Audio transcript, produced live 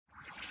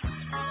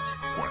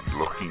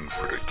looking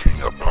for the king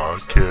of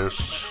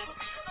podcasts?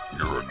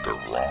 You're at the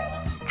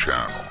wrong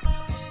channel.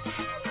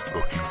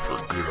 Looking for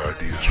good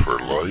ideas for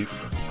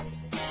life?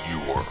 You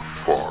are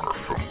far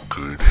from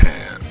good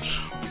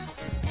hands.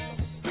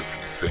 If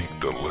you think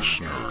the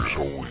listener is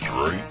always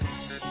right,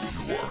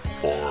 you are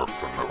far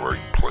from the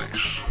right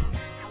place.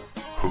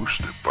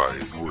 Hosted by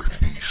a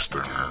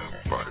Northeasterner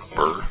by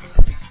birth,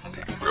 a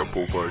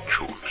rebel by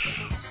choice.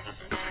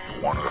 If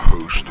you want a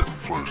host that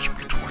floats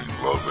between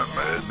love and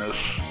madness,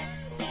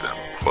 then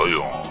play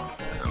on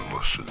and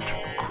listen to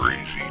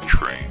Crazy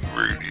Train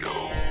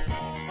Radio.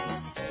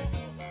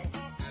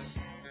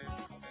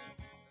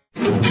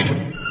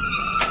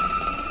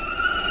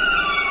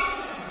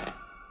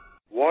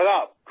 What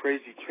up,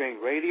 Crazy Train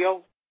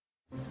Radio?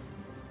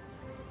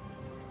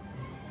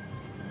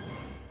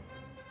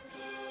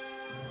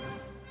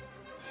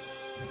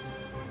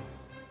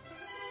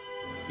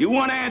 You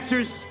want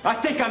answers? I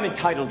think I'm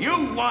entitled.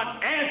 You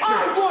want answers?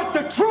 I want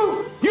the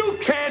truth! You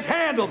can't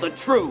handle the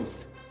truth!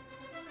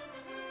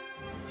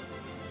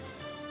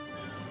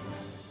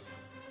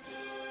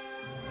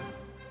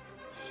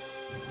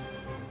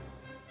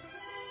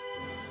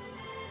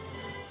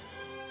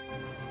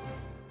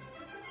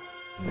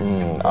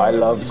 I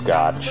love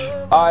scotch.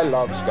 I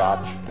love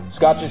scotch.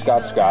 Scotchy,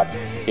 scotch, scotch.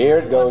 Here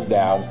it goes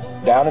down,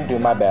 down into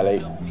my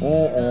belly.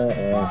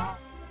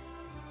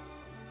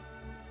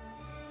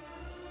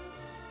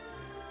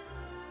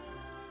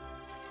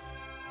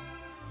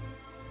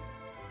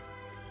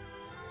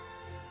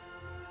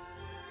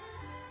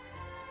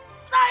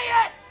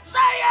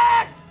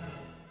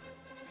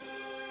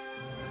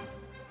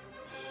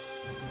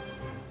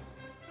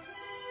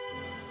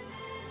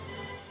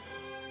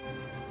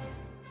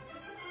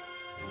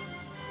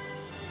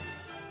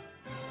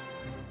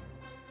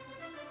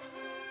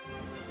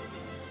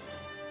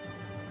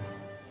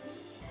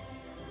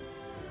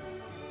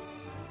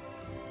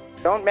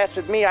 Don't mess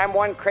with me, I'm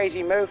one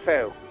crazy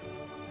mofo.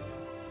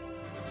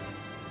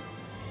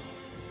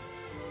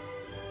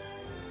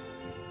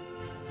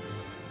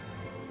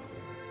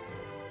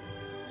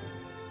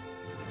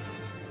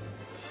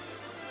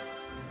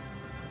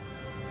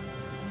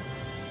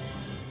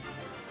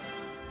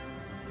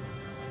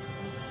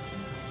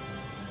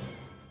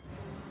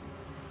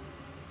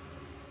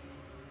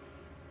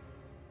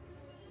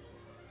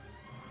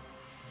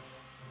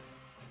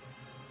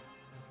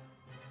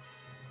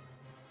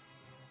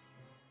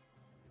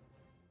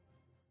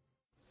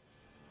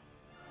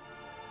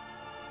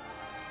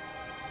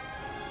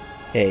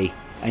 Hey,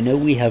 I know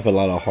we have a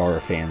lot of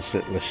horror fans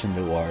that listen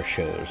to our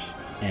shows,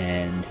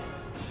 and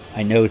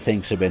I know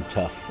things have been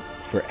tough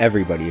for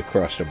everybody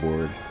across the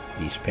board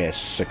these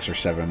past 6 or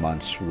 7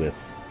 months with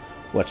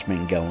what's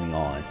been going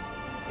on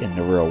in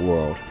the real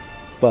world.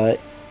 But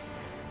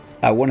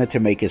I wanted to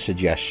make a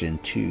suggestion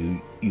to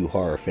you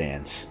horror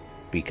fans,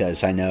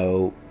 because I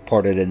know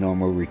part of the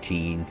normal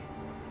routine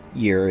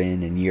year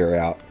in and year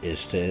out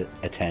is to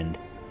attend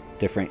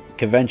different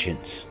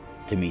conventions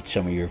to meet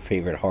some of your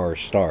favorite horror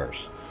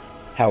stars.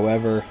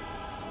 However,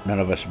 none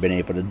of us have been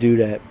able to do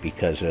that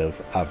because of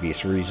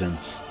obvious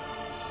reasons.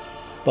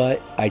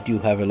 But I do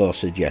have a little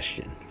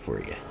suggestion for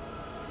you.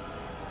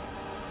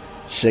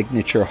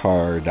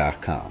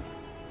 SignatureHorror.com.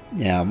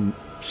 Now,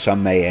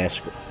 some may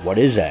ask, what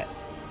is that?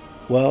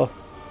 Well,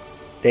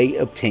 they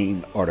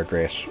obtain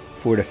autographs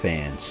for the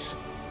fans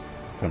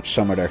from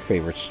some of their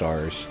favorite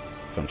stars,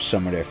 from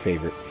some of their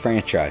favorite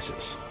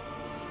franchises.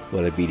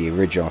 Whether it be the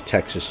original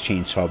Texas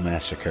Chainsaw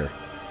Massacre,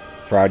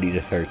 Friday the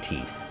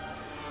 13th,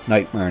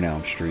 Nightmare on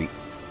Elm Street,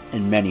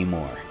 and many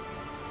more.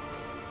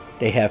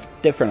 They have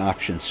different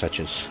options, such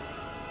as,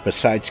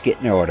 besides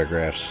getting their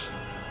autographs,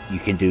 you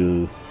can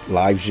do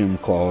live Zoom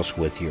calls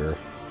with your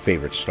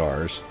favorite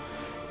stars.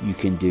 You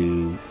can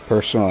do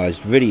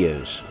personalized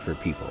videos for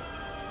people,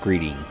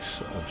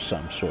 greetings of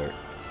some sort.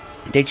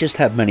 They just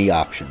have many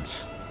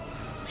options.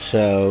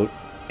 So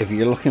if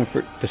you're looking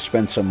to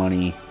spend some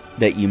money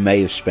that you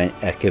may have spent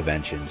at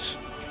conventions,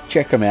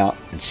 check them out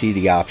and see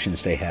the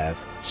options they have.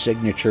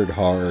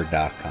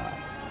 SignatureHorror.com.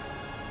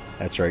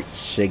 That's right,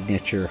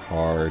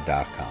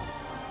 SignatureHorror.com.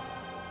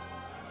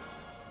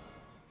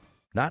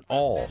 Not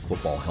all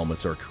football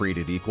helmets are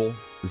created equal.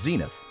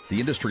 Zenith, the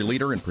industry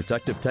leader in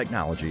protective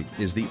technology,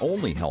 is the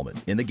only helmet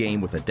in the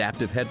game with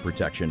adaptive head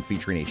protection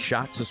featuring a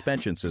shock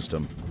suspension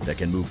system that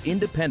can move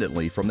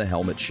independently from the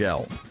helmet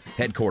shell.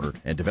 Headquartered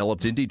and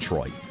developed in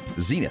Detroit,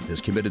 Zenith is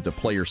committed to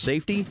player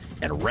safety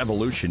and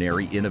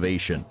revolutionary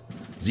innovation.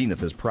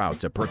 Zenith is proud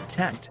to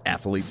protect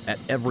athletes at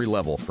every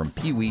level, from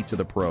Pee Wee to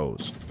the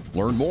pros.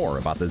 Learn more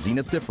about the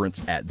Zenith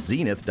difference at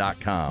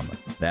zenith.com.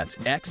 That's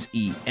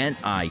XENITH.com.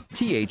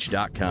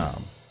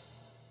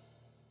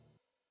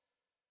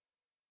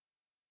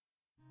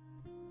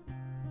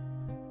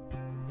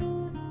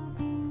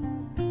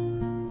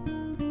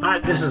 Hi,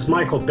 this is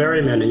Michael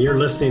Berryman, and you're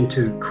listening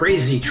to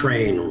Crazy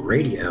Train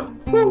Radio.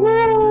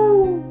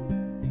 Woo-hoo!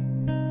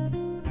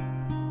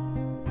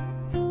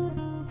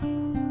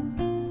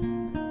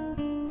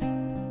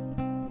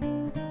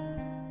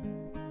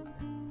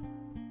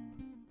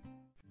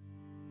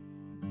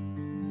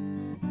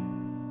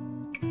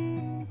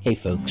 Hey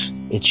folks,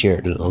 it's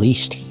your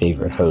least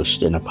favorite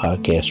host in the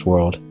podcast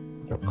world,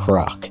 the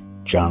Croc,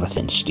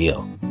 Jonathan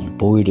Steele. And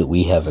boy, do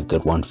we have a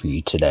good one for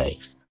you today.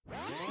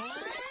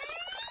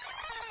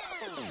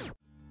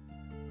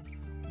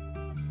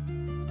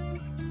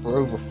 For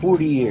over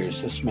 40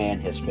 years, this man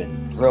has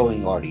been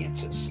thrilling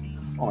audiences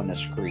on the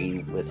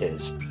screen with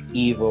his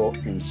evil,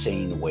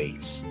 insane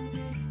ways.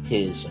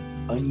 His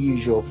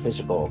unusual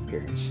physical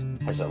appearance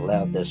has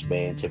allowed this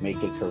man to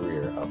make a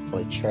career of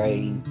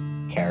portraying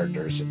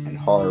characters in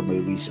horror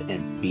movies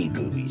and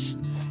B-movies.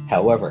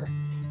 However,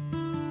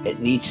 it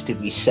needs to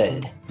be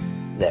said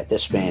that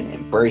this man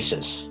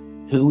embraces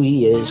who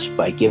he is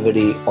by giving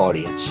the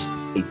audience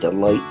a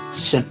delight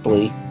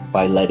simply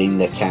by letting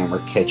the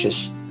camera catch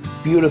his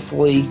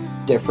beautifully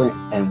different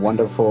and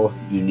wonderful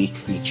unique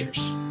features.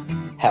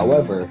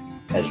 However,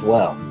 as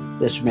well,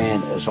 this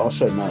man is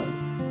also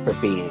known for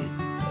being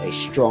a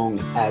strong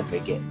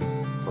advocate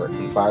for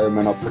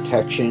environmental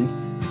protection,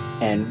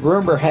 and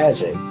rumor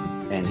has it,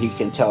 and he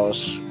can tell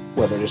us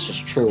whether this is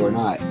true or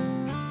not,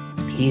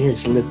 he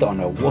has lived on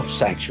a wolf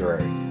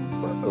sanctuary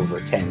for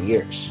over 10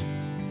 years.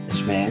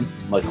 This man,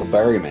 Michael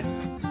Berryman.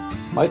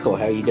 Michael,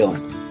 how you doing?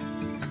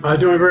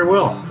 Doing very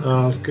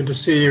well. Good to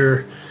see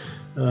you're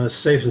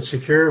safe and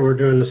secure. We're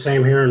doing the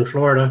same here in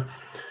Florida.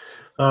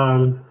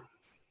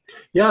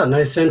 Yeah,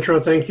 nice intro.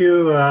 Thank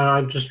you.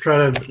 I just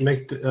try to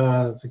make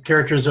the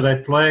characters that I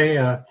play.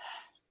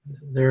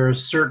 There are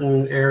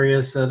certain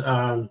areas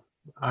that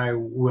I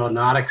will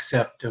not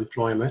accept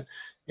employment.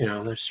 You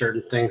know, there's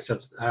certain things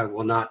that I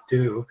will not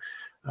do.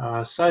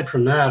 Aside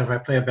from that, if I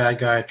play a bad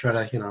guy, I try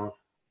to,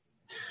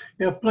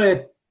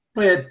 play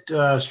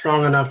it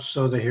strong enough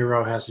so the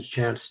hero has a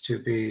chance to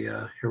be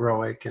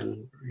heroic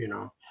and,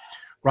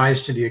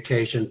 rise to the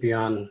occasion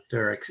beyond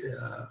their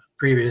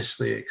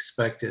previously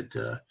expected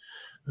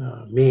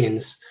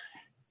means.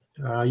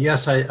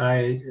 Yes,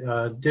 I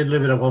did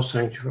live in a wolf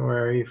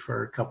sanctuary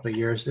for a couple of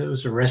years. It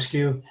was a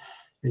rescue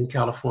in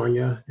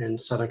California, in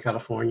Southern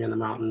California, in the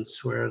mountains,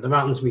 where the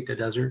mountains meet the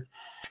desert.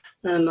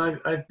 And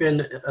I've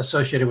been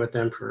associated with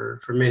them for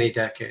many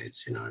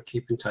decades,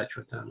 keep in touch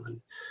with them.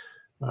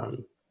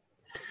 And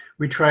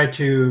we try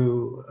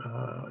to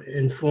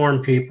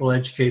inform people,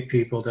 educate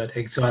people that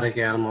exotic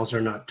animals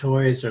are not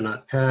toys, they're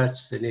not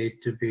pets, they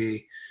need to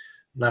be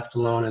left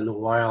alone in the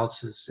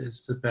wilds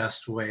is the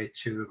best way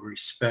to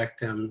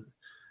respect them.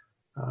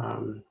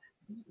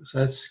 So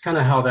that's kind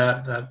of how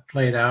that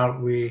played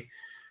out. We,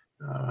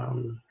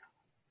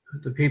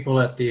 the people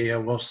at the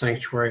Wolf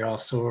Sanctuary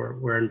also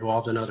were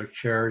involved in other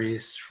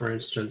charities. For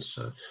instance,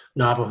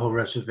 Navajo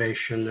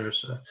Reservation,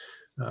 there's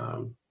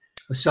a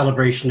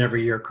celebration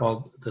every year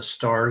called the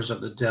Stars of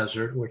the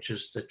Desert, which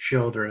is the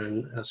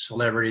children and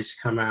celebrities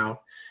come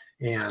out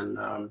and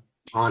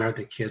honor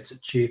the kids'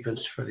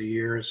 achievements for the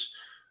years.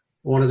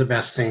 One of the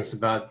best things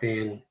about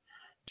being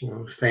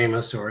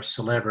famous or a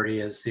celebrity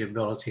is the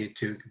ability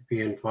to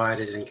be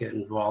invited and get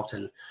involved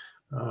in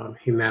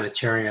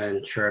humanitarian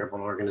and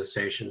charitable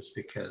organizations,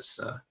 because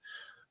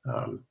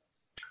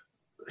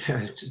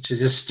to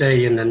just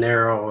stay in the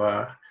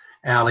narrow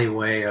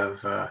alleyway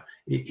of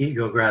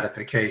ego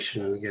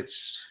gratification it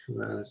gets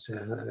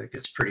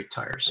pretty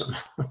tiresome.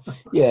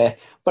 Yeah,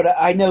 but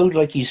I know,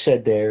 like you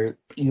said there,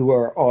 you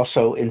are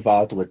also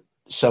involved with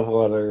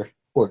several other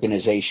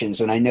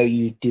organizations, and I know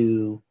you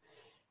do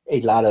a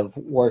lot of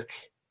work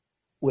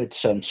with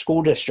some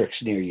school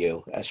districts near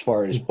you as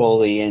far as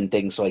bullying and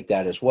things like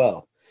that as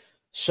well.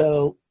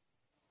 So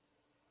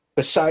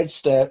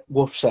besides that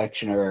wolf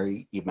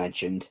sanctuary you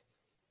mentioned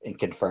and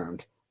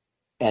confirmed,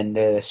 and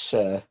this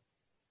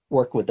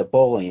work with the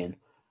bullying,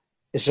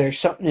 is there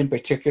something in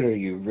particular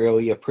you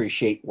really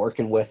appreciate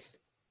working with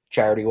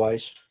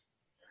charity-wise?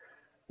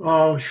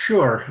 Oh,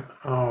 sure.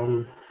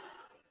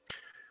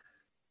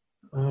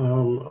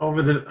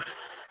 Over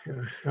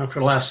for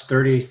the last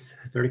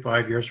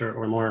 35 years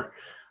or more,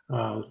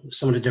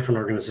 some of the different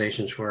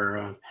organizations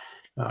were,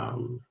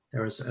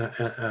 there was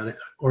an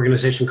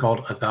organization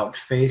called About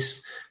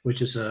Face,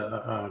 which is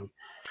a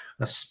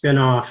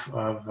spin-off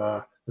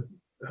of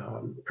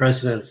the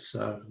president's,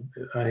 I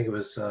think it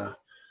was,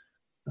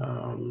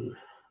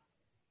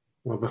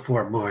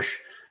 before Bush,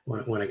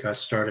 when it got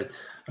started.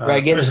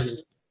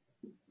 The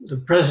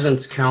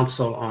President's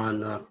Council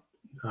on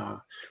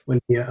when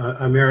the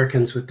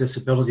Americans with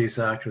Disabilities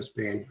Act was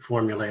being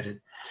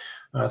formulated.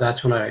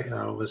 That's when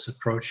I was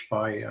approached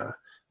by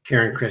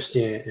Karen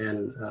Christie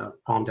in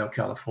Palmdale,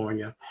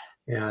 California,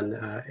 and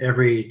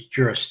every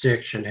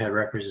jurisdiction had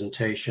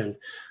representation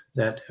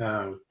that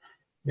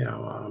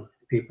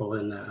people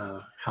in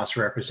the House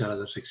of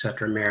Representatives, et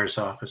cetera, mayor's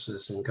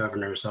offices and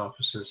governor's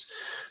offices,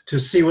 to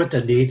see what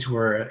the needs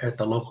were at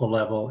the local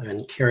level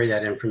and carry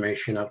that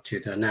information up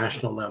to the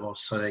national level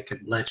so they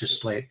could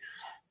legislate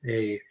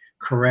a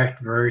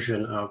correct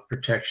version of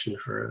protection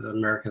for the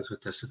Americans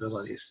with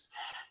disabilities.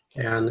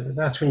 And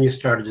that's when you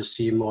started to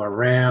see more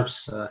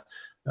ramps,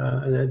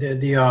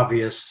 the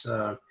obvious,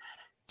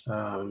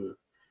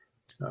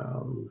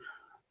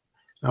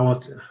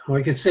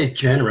 I could say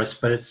generous,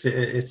 but it's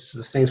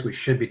the things we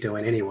should be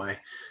doing anyway.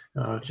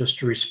 just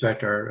to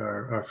respect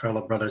our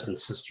fellow brothers and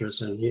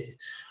sisters. And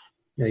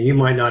you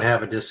might not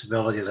have a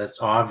disability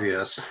that's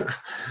obvious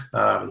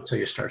until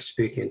you start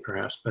speaking,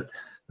 perhaps, but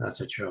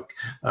that's a joke.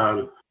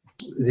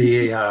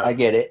 I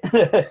get it.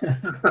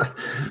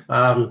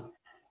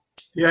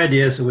 The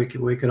idea is that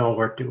we can all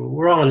work.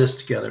 We're all in this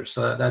together.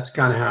 So that's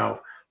kind of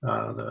how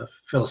the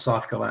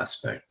philosophical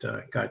aspect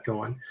got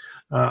going.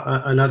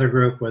 Another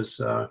group was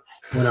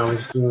when I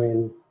was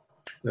doing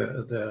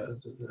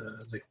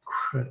the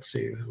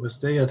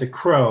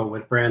Crow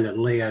with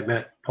Brandon Lee. I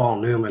met Paul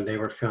Newman. They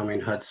were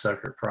filming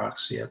Hudsucker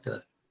Proxy at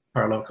the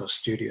Parloco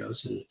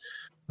Studios in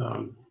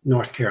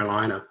North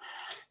Carolina.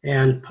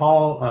 And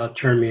Paul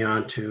turned me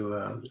on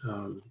to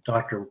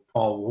Dr.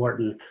 Paul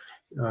Wharton,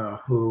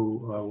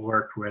 who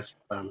worked with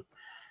the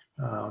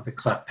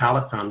Cleft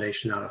Palate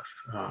Foundation out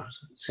of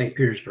St.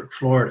 Petersburg,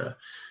 Florida.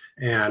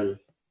 And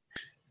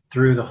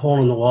through the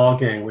Hole in the Wall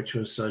gang, which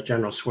was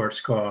General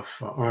Schwarzkopf,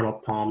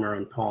 Arnold Palmer,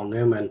 and Paul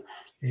Newman,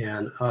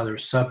 and other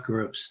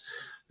subgroups,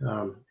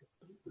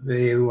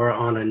 they were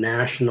on a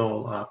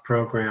national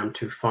program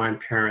to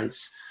find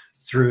parents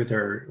through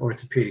their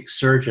orthopedic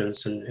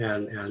surgeons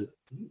and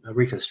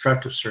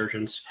reconstructive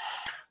surgeons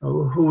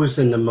who was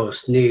in the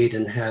most need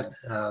and had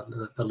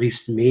the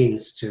least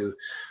means to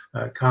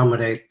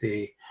accommodate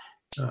the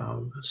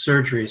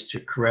surgeries to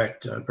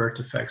correct birth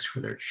defects for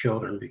their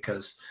children,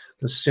 because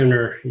the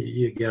sooner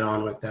you get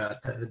on with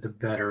that, the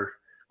better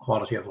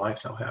quality of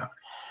life they'll have.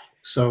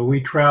 So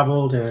we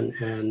traveled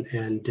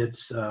and did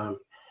a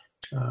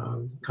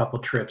couple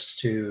trips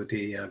to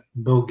the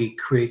Bogey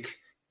Creek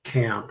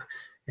camp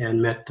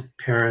and met the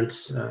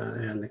parents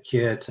and the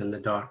kids and the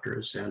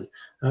doctors and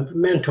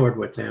mentored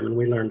with them, and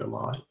we learned a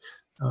lot.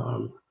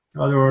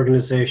 Other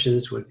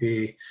organizations would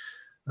be,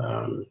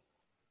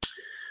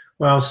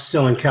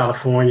 still in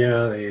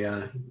California,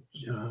 the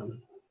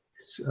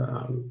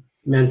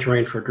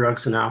mentoring for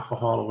drugs and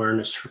alcohol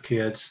awareness for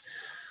kids.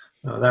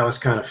 That was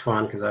kind of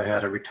fun because I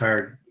had a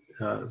retired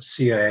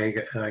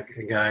CIA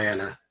guy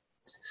and a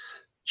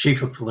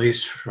chief of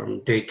police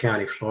from Dade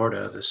County,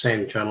 Florida, the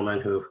same gentleman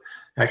who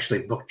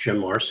actually booked Jim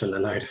Morrison the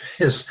night of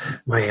his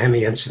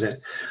Miami incident.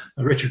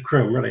 Richard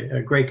Kroom, really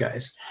great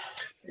guys.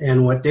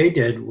 And what they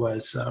did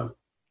was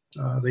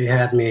they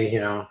had me,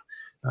 I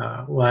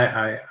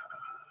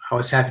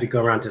was happy to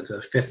go around to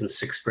the 5th and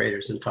 6th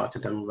graders and talk to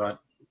them about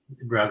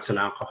drugs and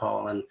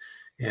alcohol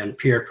and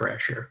peer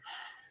pressure.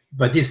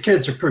 But these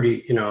kids are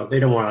pretty, they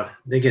don't want to,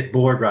 they get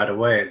bored right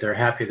away. They're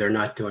happy they're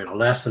not doing a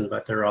lesson,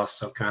 but they're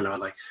also kind of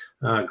like,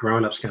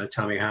 grown-up's going to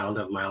tell me how to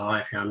live my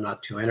life. I'm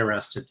not too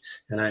interested.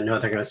 And I know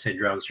they're going to say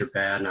drugs are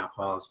bad and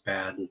alcohol is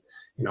bad. And,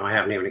 I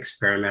haven't even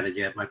experimented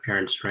yet. My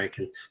parents drink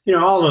and,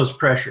 all those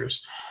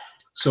pressures.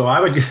 So I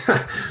would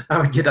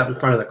get up in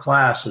front of the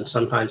class, and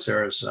sometimes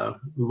there was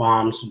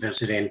moms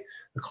visiting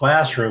the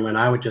classroom, and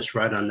I would just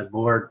write on the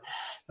board,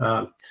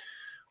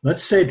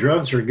 let's say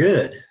drugs are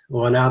good.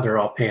 Well, now they're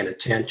all paying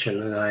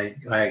attention, and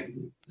I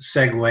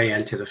segue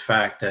into the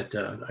fact that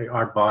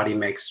our body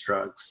makes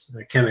drugs,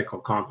 chemical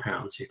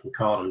compounds. You can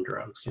call them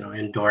drugs,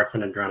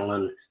 endorphin,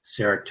 adrenaline,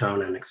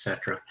 serotonin,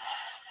 etc.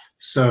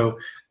 So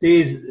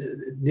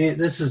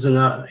this is an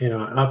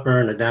upper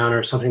and a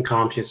downer. Something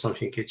calms you,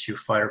 something gets you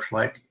fight or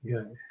flight.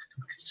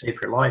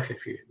 Save your life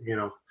if you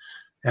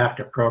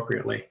act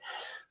appropriately.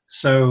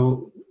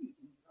 So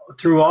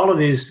through all of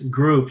these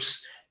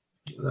groups,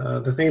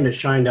 the thing that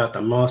shined out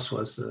the most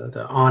was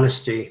the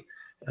honesty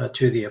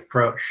to the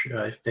approach,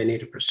 if they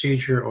need a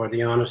procedure, or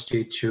the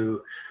honesty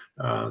to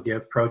the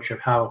approach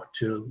of how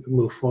to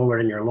move forward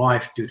in your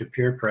life due to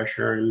peer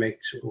pressure and make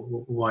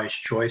wise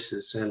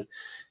choices.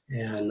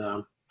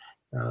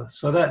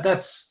 So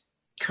that's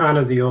kind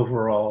of the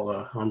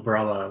overall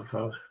umbrella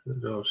of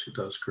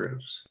those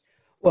groups.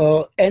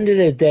 Well, end of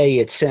the day,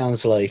 it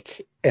sounds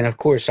like, and of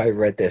course I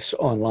read this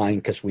online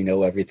because we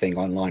know everything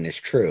online is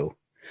true.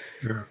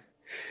 Sure.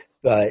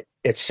 But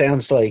it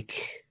sounds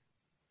like,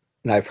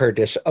 and I've heard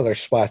this other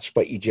spots,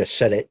 but you just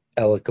said it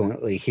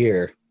eloquently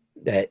here,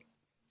 that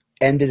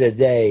end of the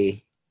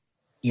day,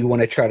 you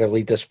want to try to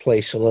leave this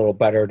place a little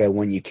better than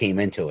when you came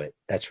into it.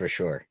 That's for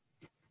sure.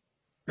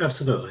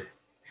 Absolutely.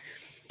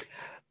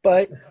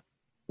 But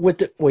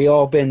we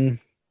all been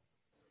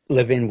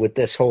living with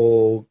this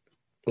whole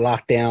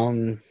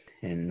lockdown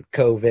and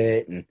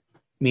COVID, and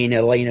me and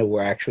Elena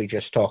were actually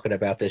just talking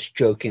about this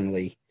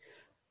jokingly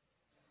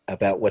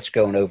about what's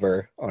going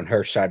over on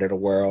her side of the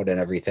world and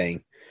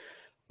everything.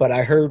 But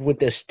I heard with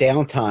this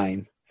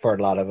downtime for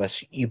a lot of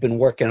us, you've been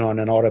working on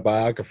an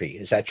autobiography.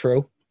 Is that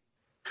true?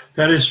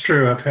 That is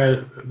true.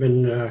 I've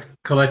been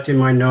collecting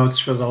my notes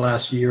for the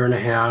last year and a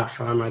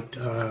half.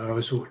 I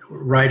was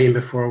writing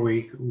before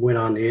we went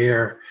on the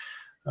air.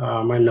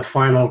 I'm in the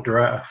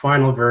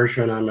final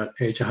version. I'm at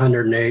page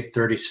 108,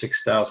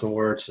 36,000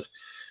 words,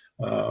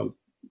 and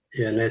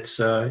it's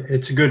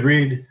a good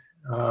read.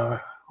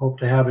 Hope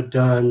to have it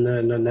done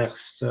in the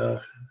next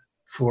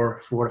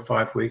 4 to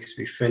 5 weeks.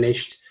 Be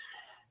finished.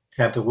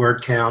 Have the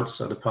word count,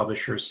 so the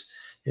publishers,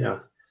 the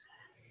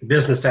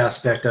business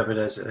aspect of it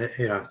is,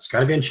 it's got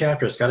to be in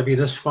chapters. It's got to be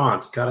this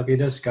font. It's got to be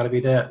this. Got to be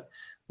that.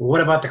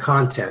 what about the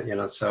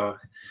content? So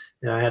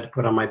I had to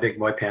put on my big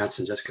boy pants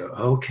and just go,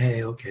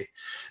 okay.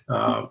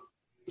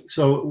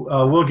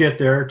 So we'll get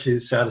there to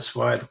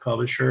satisfy the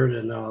publisher,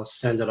 and I'll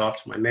send it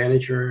off to my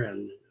manager.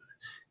 And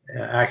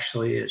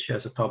actually, she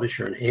has a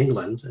publisher in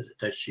England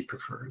that she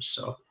prefers.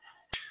 So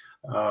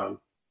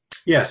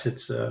yes,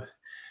 it's a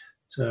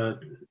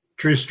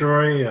true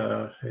story.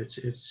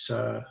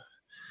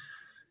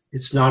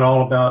 It's not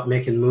all about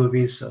making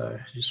movies. I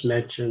just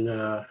mentioned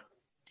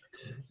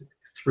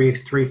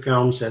three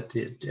films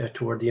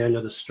toward the end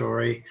of the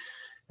story,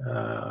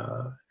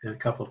 and a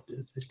couple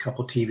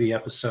TV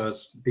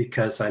episodes,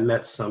 because I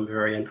met some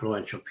very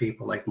influential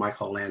people like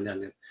Michael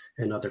Landon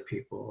and other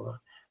people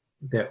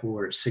that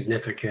were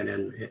significant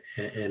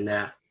in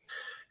that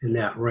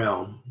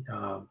realm.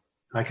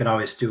 I could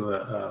always do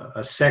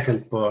a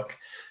second book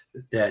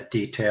that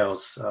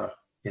details,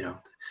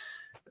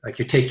 like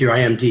you take your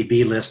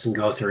IMDb list and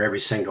go through every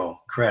single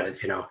credit.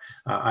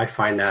 I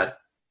find that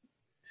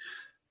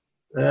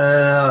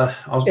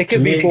it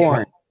can be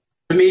boring.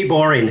 To me,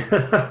 boring.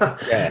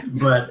 Yeah.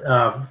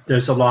 But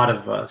there's a lot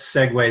of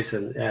segues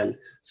and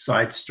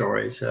side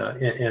stories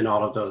in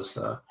all of those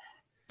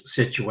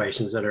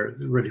situations that are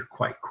really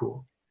quite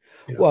cool.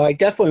 Well, I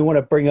definitely want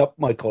to bring up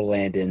Michael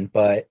Landon,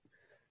 but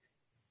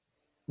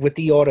with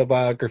the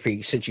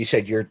autobiography, since you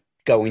said you're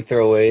going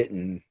through it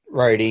and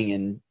writing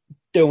and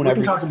doing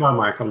everything. We can talk about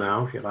Michael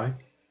now, if you like.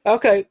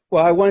 Okay.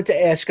 Well, I wanted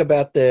to ask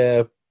about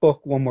the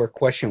book. One more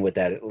question with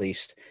that, at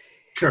least.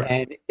 Sure.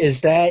 And is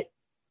that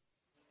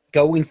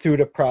going through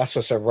the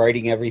process of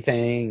writing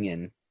everything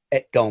and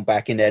going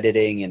back and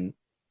editing and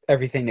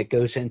everything that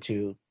goes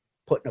into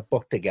putting a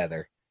book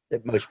together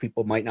that most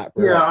people might not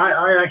realize? Yeah,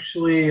 I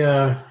actually,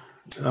 I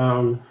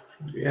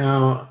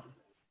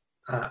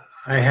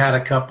had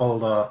a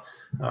couple,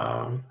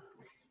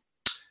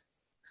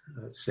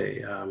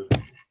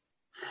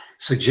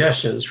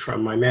 suggestions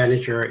from my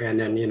manager, and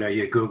then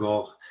you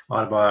Google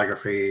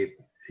autobiography,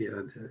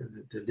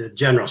 the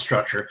general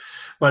structure,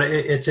 but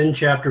it's in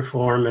chapter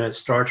form, and it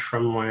starts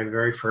from my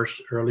very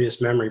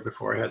earliest memory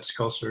before I had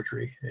skull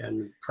surgery,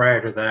 and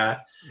prior to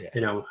that,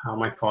 how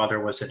my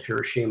father was at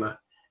Hiroshima,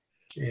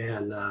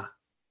 and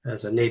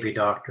as a Navy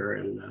doctor,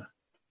 and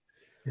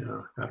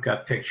I've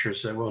got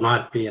pictures that will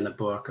not be in the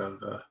book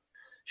of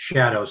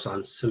shadows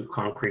on some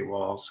concrete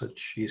walls,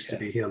 which used to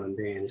be human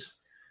beings.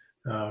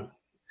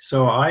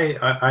 So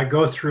I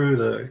go through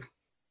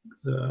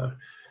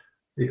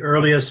the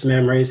earliest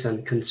memories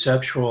and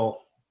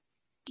conceptual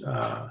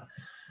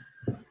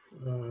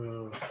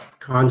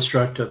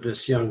construct of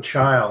this young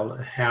child,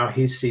 how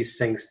he sees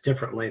things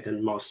differently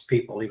than most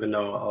people, even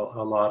though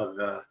a lot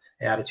of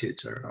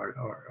attitudes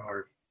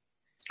are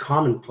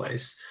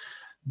commonplace.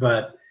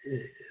 But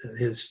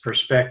his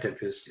perspective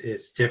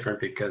is different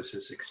because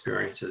his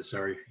experiences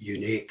are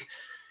unique.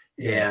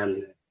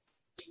 And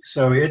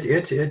so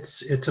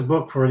it's a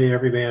book for the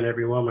every man,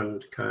 every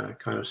woman kind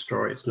of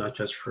story. It's not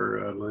just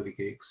for movie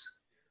geeks.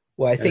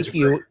 Well, I think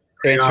you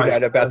answered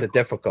that about the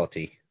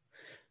difficulty.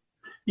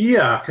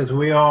 Yeah, because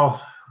we all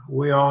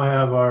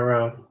have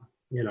our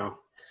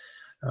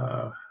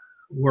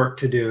work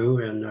to do,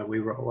 and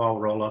we all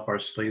roll up our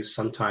sleeves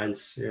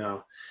sometimes,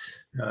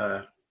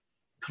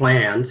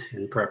 planned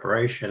in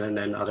preparation, and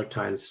then other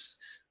times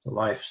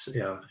life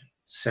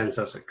sends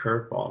us a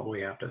curveball, and we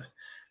have to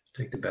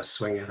take the best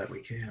swing at it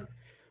we can.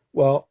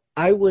 Well,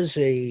 I was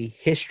a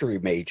history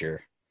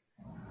major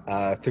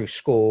through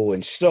school,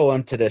 and still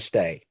am to this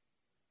day,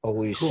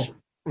 always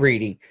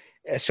reading.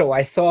 So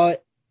I thought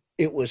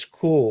it was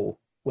cool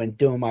when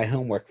doing my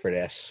homework for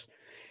this,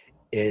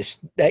 is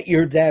that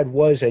your dad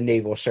was a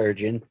naval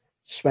surgeon,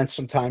 spent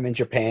some time in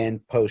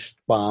Japan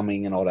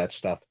post-bombing and all that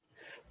stuff.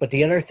 But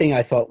the other thing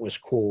I thought was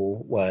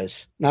cool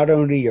was not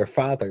only your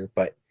father,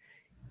 but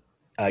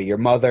your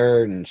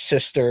mother and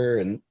sister,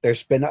 and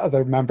there's been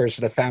other members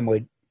of the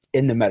family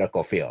in the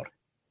medical field.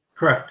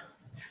 Correct.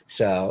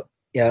 So,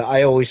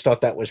 I always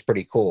thought that was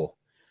pretty cool.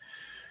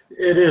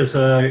 It is.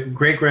 A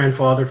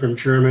great-grandfather from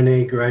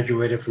Germany,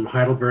 graduated from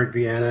Heidelberg,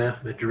 Vienna,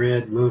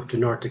 Madrid, moved to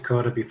North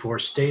Dakota before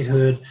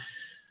statehood.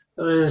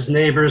 His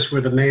neighbors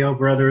were the Mayo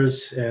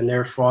brothers, and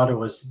their father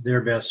was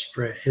their best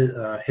friend,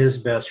 his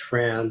best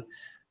friend.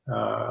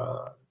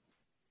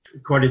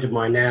 According to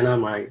my Nana,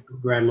 my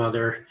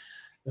grandmother,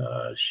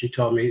 she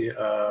told me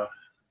the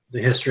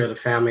history of the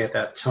family at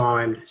that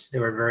time. They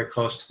were very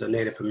close to the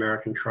Native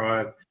American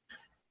tribe.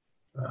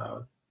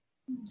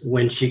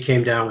 When she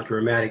came down with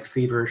rheumatic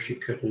fever,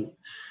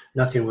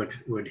 nothing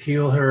would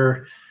heal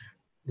her.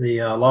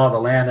 The law of the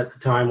land at the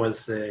time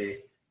was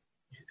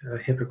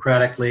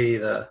Hippocratically,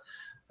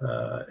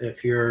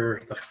 if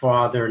you're the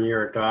father and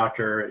you're a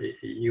doctor,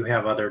 you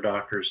have other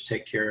doctors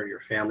take care of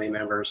your family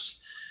members.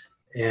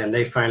 And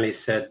they finally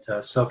said,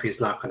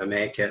 Sophie's not going to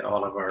make it.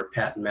 All of our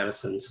patent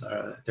medicines,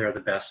 they're the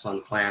best on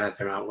the planet.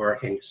 They're not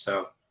working.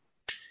 So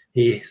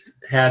he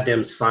had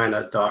them sign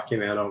a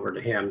document over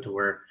to him to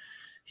where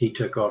he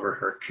took over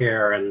her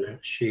care, and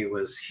she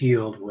was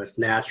healed with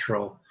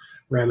natural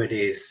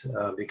remedies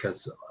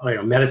because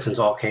medicines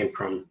all came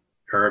from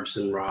herbs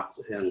and rocks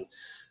and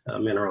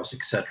minerals,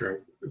 etc.,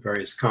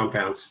 various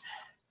compounds.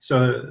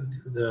 So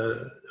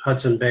the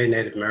Hudson Bay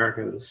Native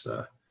Americans,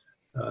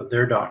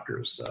 their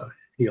doctors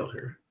healed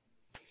her,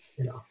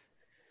 you know.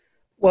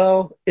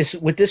 Well,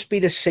 would this be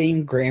the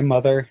same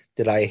grandmother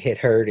that I had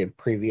heard in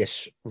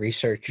previous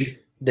research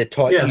that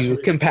taught you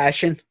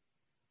compassion?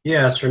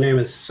 Yes, her name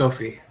is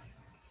Sophie.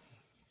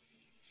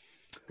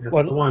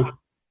 That's the one.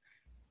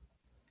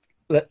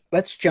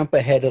 Let's jump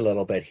ahead a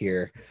little bit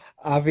here.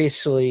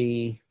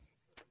 Obviously,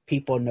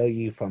 people know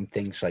you from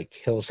things like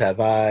Hills Have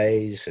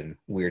Eyes and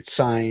Weird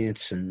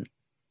Science and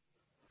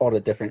all the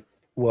different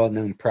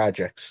well-known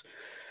projects.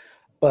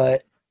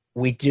 But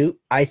we do,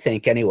 I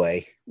think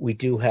anyway, we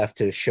do have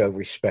to show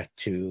respect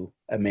to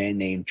a man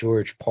named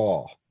George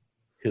Paul,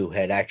 who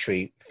had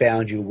actually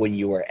found you when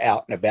you were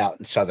out and about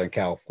in Southern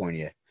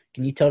California.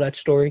 Can you tell that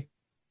story?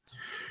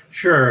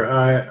 Sure.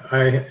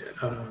 I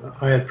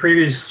had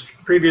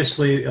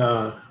previously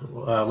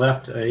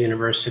left a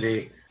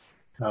university.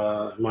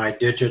 My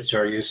digits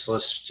are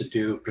useless to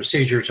do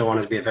procedures. I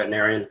wanted to be a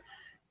veterinarian.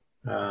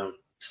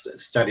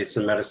 Studied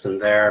some medicine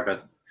there,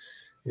 but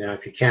you know,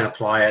 if you can't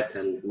apply it,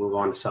 then move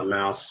on to something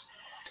else.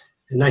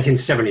 In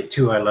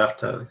 1972, I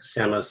left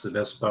San Luis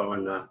Obispo,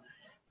 and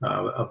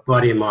a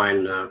buddy of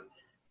mine,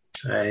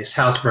 his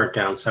house burnt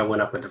down, so I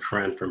went up with a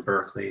friend from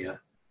Berkeley,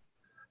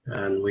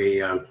 and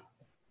we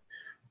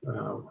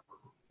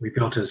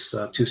built his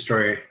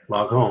two-story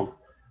log home.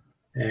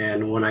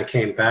 And when I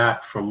came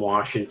back from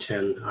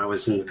Washington, I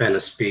was in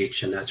Venice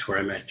Beach, and that's where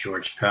I met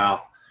George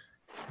Powell.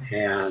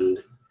 And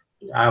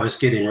I was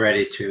getting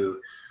ready to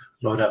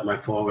load up my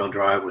four-wheel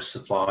drive with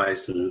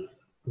supplies and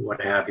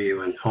what have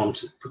you, and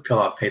fill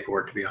out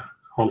paperwork to be a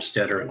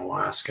homesteader in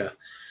Alaska.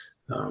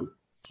 I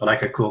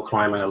like a cool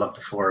climate. I love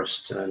the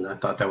forest, and I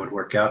thought that would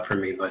work out for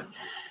me. But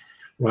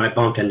when I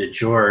bumped into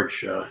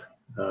George at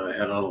a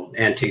little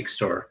antique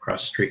store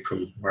across the street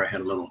from where I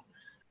had a little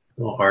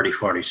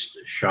arty-farty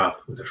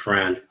shop with a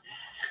friend,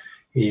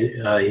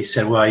 he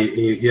said, well,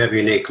 you have a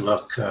unique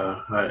look.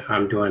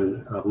 I'm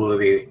doing a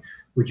movie.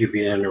 Would you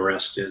be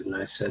interested? And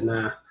I said,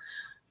 nah.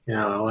 You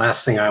know, the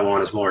last thing I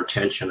want is more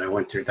attention. I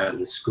went through that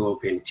in school,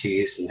 being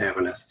teased and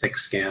having a thick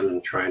skin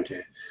and trying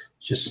to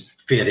just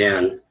fit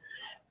in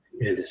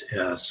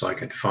so I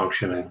could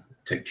function and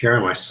take care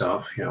of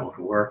myself, you know,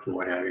 work and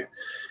what have you.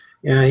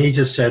 Yeah, he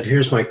just said,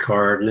 here's my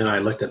card. And then I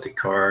looked at the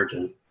card,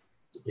 and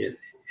it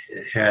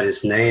had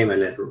his name,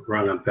 and it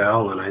rung a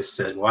bell. And I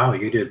said, wow,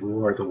 you did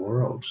War of the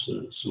Worlds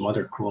and some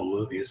other cool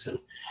movies. And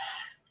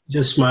he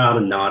just smiled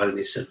and nodded. And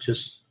he said,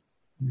 just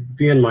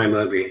be in my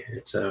movie.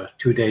 It's a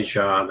 2-day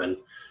job, and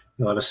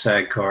you'll have a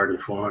SAG card and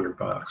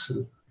 $400.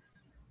 And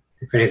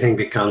if anything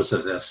becomes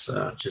of this,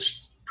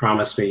 just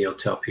promise me you'll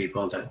tell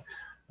people that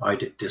I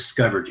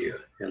discovered you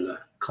in the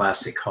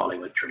classic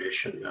Hollywood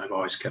tradition. I've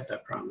always kept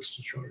that promise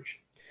to George.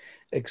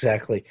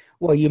 Exactly.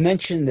 Well, you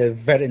mentioned the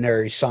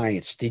veterinary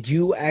science. Did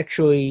you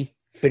actually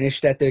finish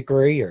that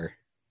degree, or?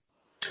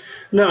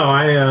 No,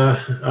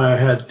 I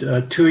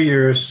had 2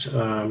 years.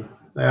 I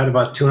had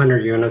about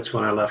 200 units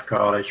when I left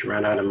college,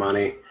 ran out of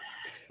money.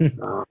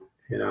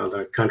 You know,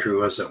 the country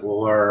was at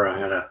war. I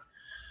had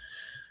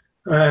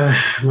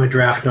my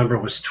draft number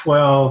was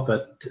 12,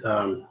 but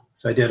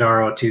so I did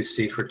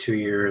ROTC for 2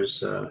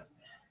 years. I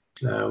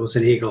was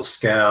an Eagle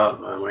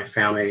Scout. My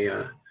family,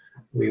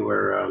 we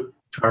were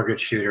target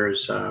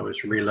shooters. I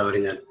was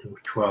reloading at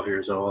 12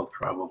 years old,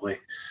 probably.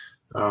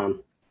 I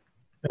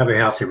have a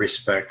healthy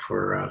respect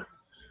for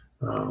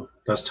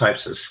those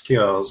types of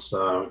skills.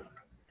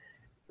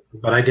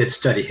 But I did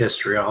study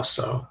history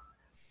also.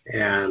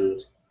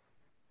 And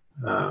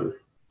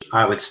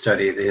I would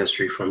study the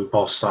history from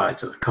both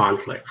sides of the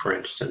conflict, for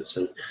instance.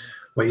 And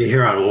what you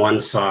hear on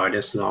one side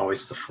isn't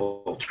always the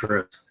full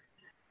truth.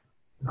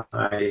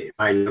 I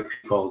knew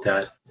people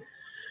that,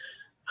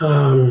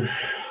 I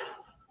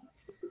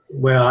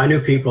knew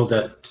people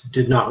that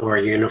did not wear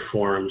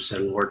uniforms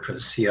and worked for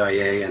the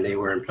CIA, and they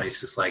were in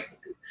places like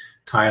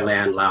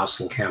Thailand,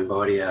 Laos, and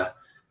Cambodia,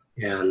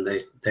 and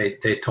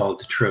they told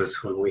the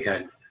truth when we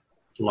had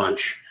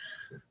lunch.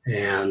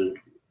 And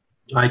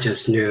I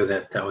just knew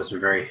that was a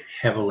very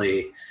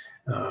heavily,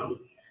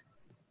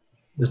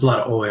 there's a lot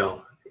of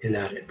oil in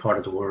that part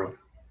of the world.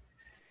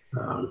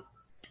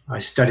 I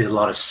studied a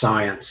lot of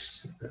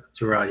science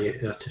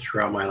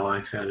throughout my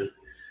life, and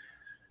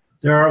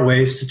there are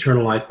ways to turn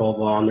a light bulb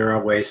on. There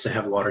are ways to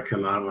have water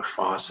come out of a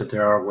faucet.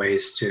 There are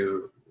ways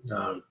to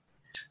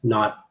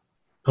not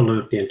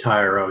pollute the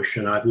entire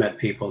ocean. I've met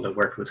people that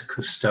worked with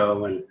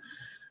Cousteau, and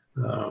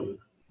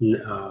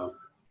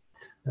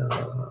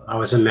I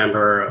was a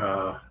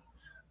member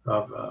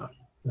of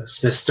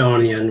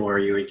Smithsonian, where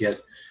you would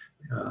get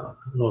a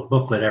little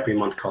booklet every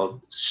month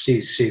called Sea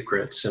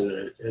Secrets,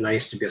 and I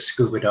used to be a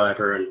scuba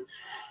diver, and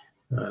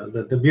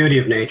the beauty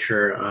of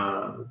nature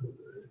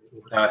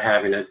without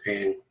having it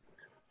being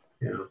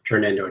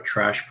turned into a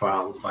trash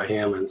pile by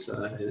humans,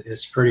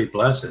 it's pretty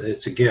blessed.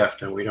 It's a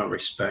gift, and we don't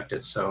respect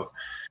it. So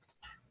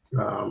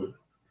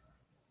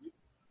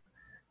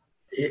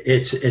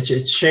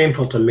it's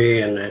shameful to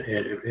me, and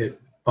it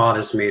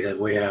bothers me that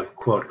we have,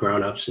 quote,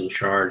 grown-ups in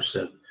charge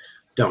that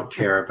don't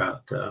care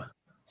about the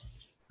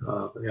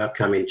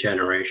upcoming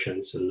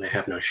generations, and they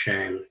have no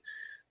shame.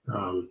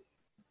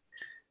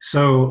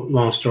 So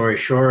long story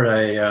short,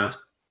 I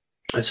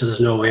said, there's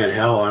no way in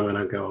hell I'm going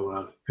to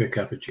go pick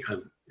up a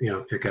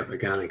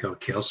gun and go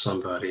kill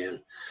somebody, and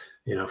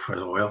for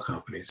the oil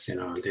companies.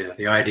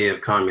 The idea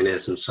of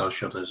communism,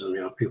 socialism.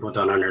 People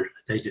don't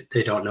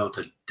they don't know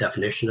the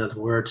definition of the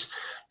words.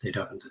 They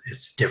don't.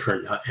 It's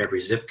different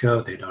every zip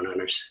code. They don't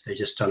understand. They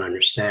just don't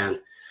understand.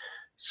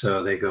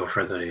 So they go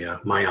for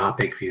the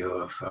myopic view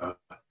of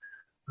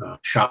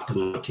shop the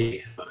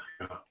monkey.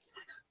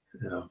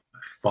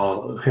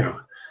 Follow.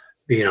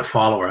 Being a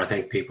follower, I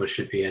think people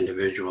should be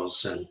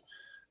individuals and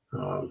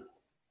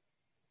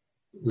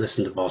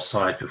listen to both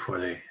sides before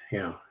they,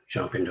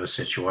 jump into a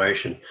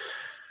situation.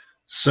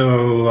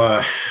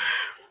 So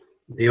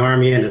the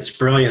Army, in its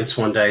brilliance,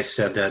 one day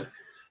said that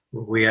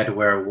we had to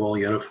wear wool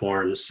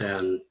uniforms,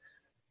 and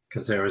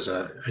because there was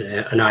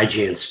an IG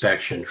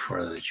inspection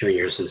for the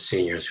juniors and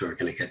seniors who were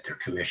going to get their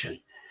commission.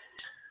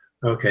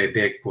 Okay,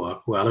 big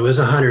book. Well, it was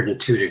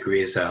 102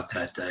 degrees out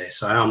that day,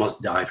 so I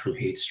almost died from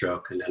heat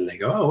stroke. And then they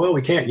go, oh, well,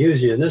 we can't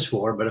use you in this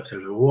war, but if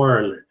there's a war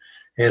in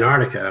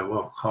Antarctica,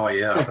 we'll call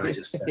you up. And I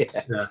just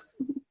said,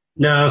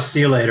 no, see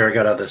you later. I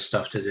got other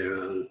stuff to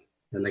do. And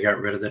then they got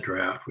rid of the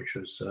draft, which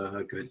was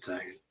a good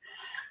thing.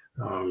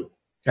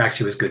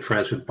 Actually was good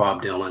friends with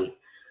Bob Dylan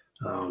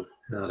and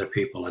other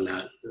people in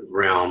that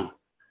realm.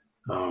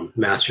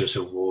 Masters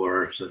of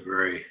War is a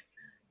very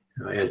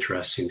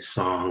interesting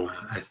song.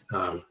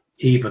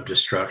 Eve of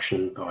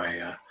Destruction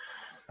by,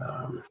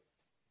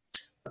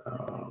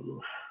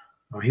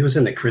 he was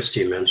in the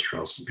Christie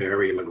Minstrels,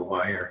 Barry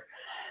Maguire.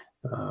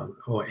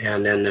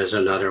 And then there's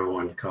another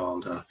one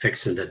called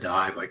Fixin' to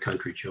Die by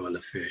Country Joe and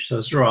the Fish.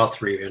 Those are all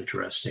three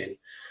interesting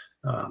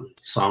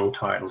song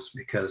titles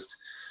because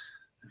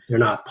they're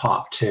not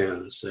pop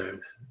tunes.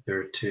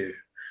 They're to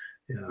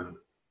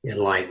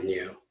enlighten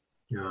you.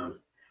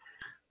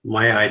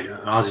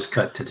 I'll just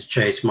cut to the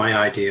chase. My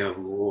idea of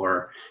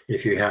war,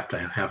 if you have to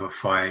have a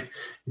fight,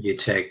 you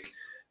take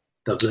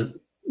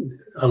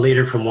a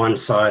leader from one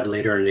side,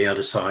 leader on the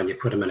other side, you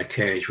put them in a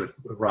cage with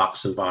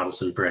rocks and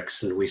bottles and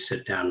bricks, and we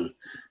sit down and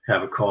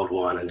have a cold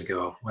one and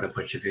go, what a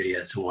bunch of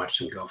idiots, and watch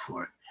them go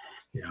for it.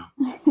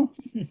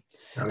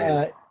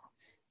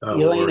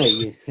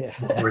 Elena,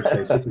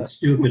 it's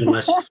stupid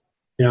unless,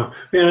 and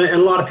a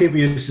lot of people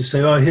used to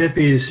say, oh,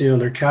 hippies,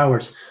 they're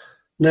cowards.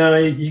 No,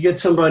 you get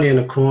somebody in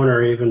a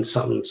corner, even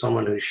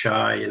someone who's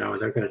shy,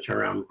 they're going to turn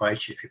around and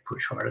bite you if you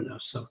push hard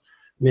enough. So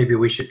maybe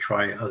we should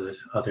try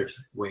other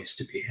ways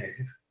to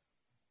behave.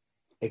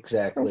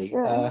 Exactly.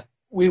 Sure.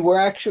 We were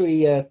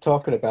actually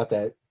talking about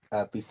that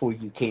before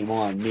you came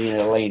on, me and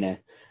Elena,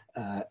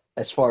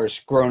 as far as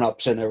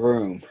grown-ups in the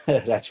room,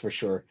 that's for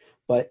sure.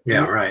 But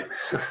yeah, right.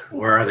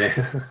 Where are they?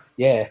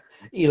 Yeah.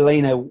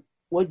 Elena,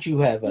 what'd you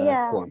have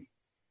for me?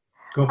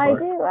 I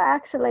do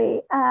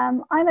actually.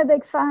 I'm a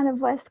big fan of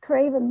Wes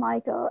Craven,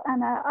 Michael,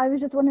 and I was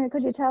just wondering,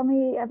 could you tell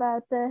me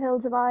about The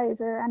Hills of Eyes,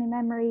 or any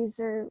memories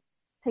or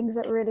things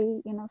that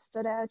really,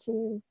 stood out to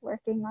you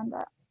working on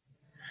that?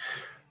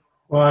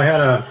 Well,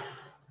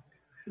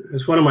 it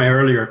was one of my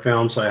earlier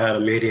films. I had a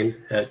meeting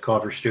at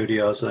Culver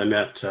Studios, and I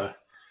met,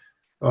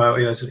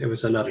 it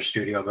was another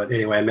studio, but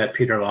anyway, I met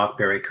Peter Locke,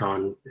 Barry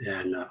Cohn,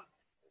 and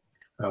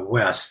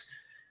Wes.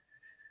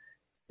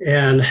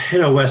 And,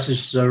 Wes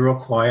is a real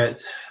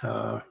quiet,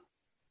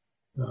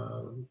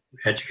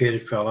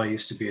 educated fellow. He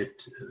used to be a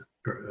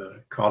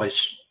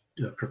college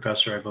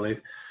professor, I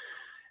believe.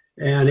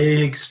 And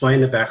he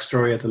explained the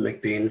backstory of the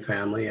McBean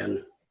family.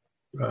 And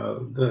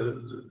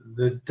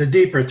the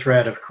deeper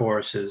thread, of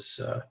course, is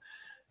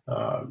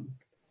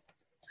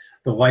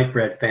the white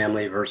bread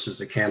family versus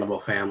the cannibal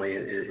family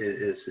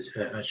is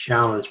a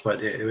challenge,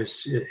 but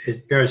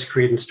it bears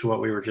credence to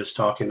what we were just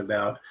talking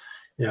about.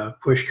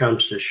 Push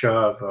comes to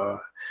shove,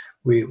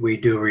 we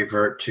do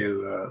revert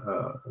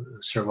to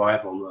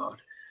survival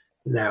mode.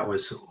 And that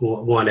was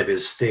one of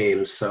his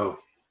themes. So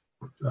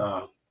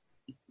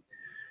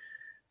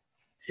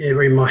it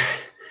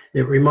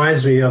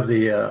reminds me of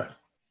the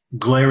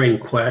glaring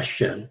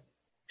question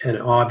and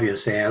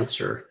obvious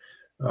answer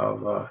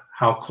of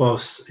how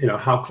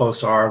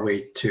close are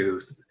we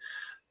to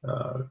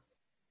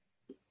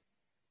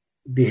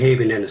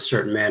behaving in a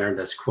certain manner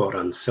that's, quote,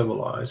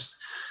 uncivilized.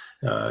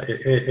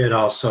 It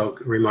also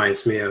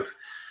reminds me of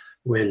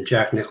when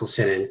Jack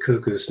Nicholson in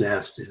Cuckoo's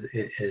Nest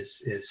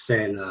is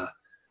saying,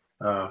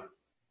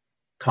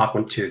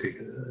 talking to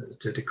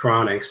the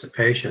chronics, the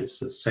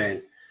patients, and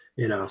saying,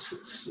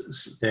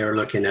 they're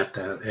looking at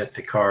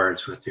the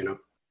cards with,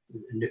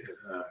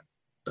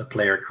 the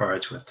player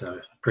cards with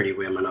pretty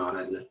women on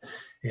it,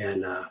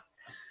 and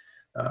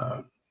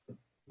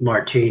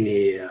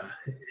Martini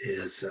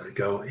is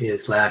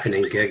laughing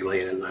and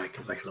giggling and like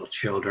little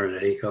children,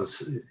 and he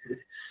goes,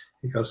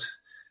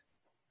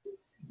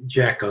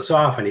 Jack goes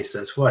off and he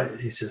says, what?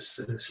 He says,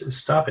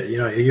 stop it.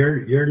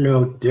 You're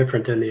no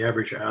different than the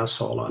average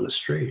asshole on the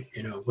street.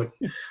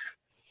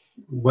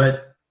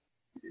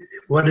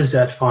 What is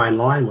that fine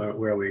line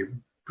where we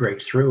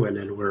break through and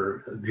then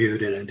we're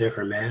viewed in a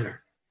different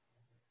manner?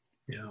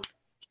 Yeah.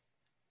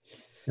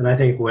 And I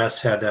think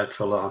Wes had that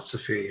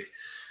philosophy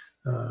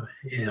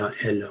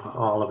in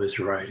all of his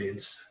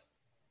writings.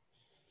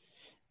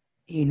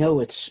 You know,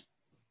 it's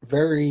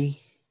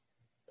very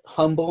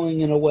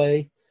humbling in a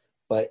way,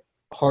 but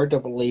hard to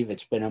believe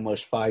it's been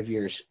almost 5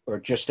 years, or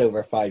just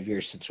over 5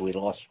 years, since we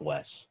lost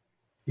Wes.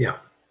 Yeah.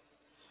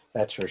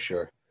 That's for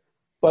sure.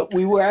 But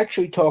we were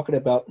actually talking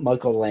about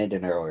Michael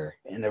Landon earlier,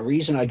 and the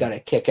reason I got a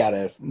kick out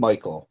of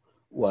Michael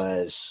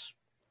was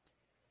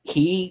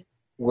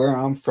where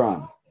I'm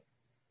from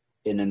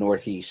in the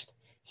Northeast,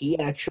 he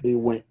actually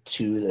went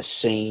to the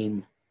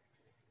same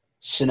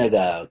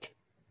synagogue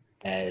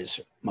as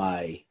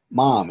my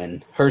mom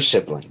and her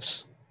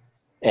siblings.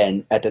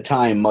 And at the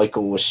time,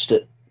 Michael was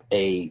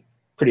a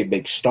pretty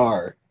big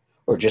star,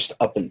 or just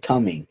up and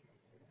coming.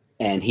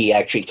 And he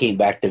actually came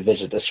back to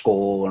visit the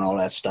school and all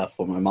that stuff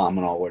when my mom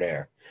and all were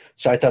there.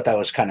 So I thought that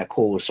was kind of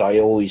cool. So I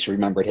always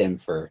remembered him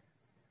for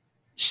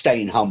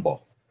staying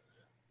humble.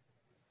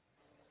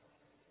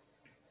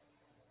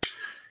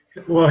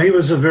 Well, he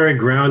was a very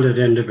grounded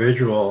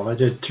individual. I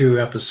did 2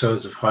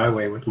 episodes of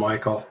Highway with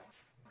Michael.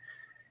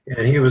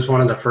 And he was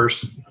one of the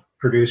first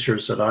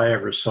producers that I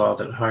ever saw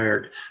that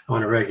hired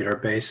on a regular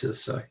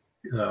basis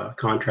a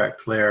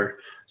contract player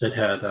that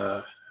had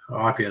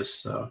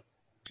obvious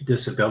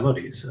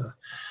disabilities.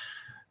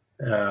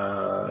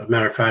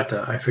 Matter of fact,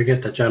 I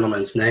forget the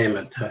gentleman's name.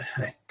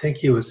 I think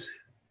he was,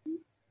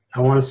 I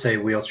want to say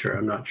wheelchair,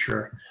 I'm not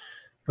sure.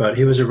 But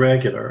he was a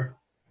regular.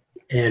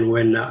 And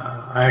when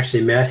I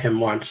actually met him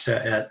once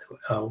at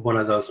one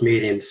of those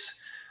meetings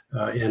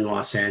in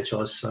Los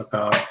Angeles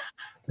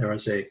there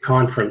was a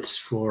conference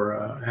for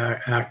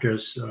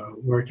actors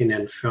working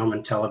in film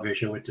and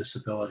television with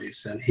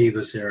disabilities, and he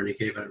was there and he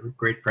gave a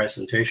great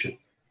presentation.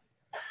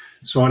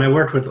 So when I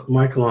worked with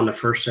Michael on the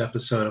first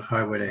episode of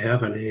Highway to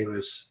Heaven, he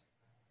was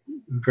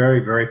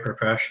very, very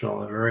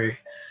professional, very,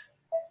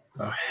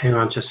 hang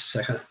on just a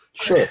second.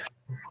 Sure.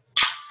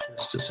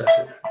 Just a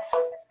second.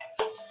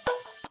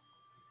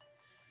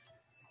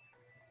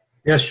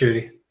 Yes,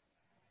 Judy.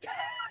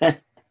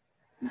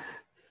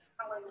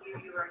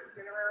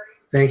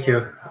 Thank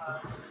you.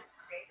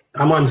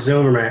 I'm on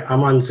Zoom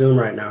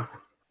right now.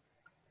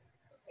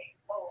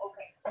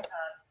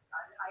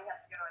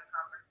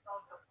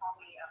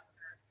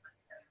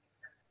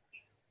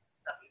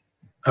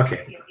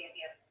 Okay.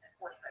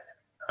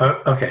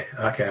 Okay,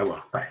 I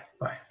will. Bye.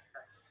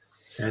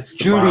 That's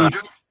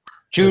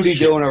Judy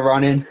doing a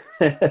run-in.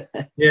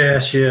 Yeah,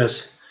 she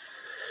is.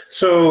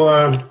 So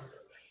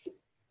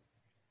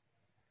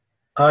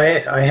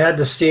I had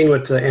the scene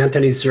with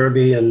Anthony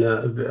Zerbe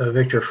and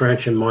Victor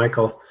French and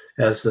Michael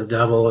as the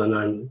devil, and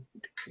I'm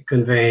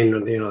conveying,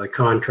 the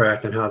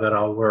contract and how that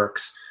all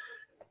works.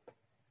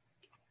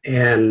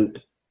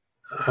 And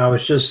I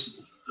was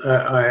just,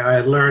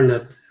 I learned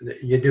that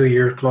you do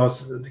your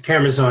close, the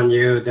camera's on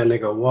you, then they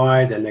go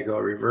wide, then they go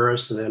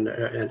reverse,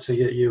 and so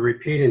you're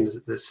repeating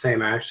the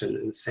same action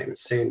in the same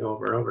scene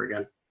over and over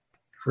again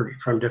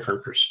from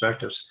different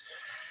perspectives.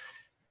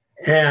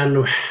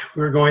 And we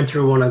were going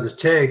through one of the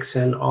takes,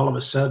 and all of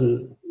a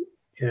sudden,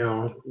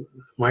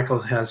 Michael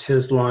has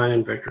his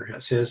line, Victor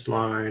has his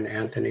line,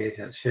 Anthony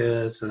has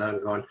his, and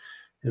I'm going,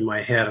 in my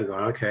head, I'm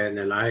going, okay, and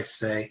then I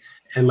say,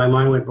 and my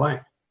mind went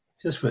blank,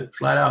 just went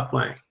flat out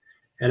blank.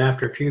 And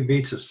after a few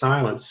beats of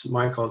silence,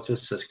 Michael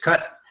just says,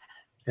 cut.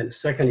 And the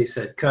second he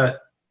said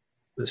cut,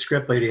 the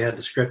script lady had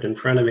the script in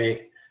front of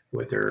me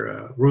with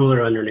her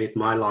ruler underneath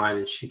my line,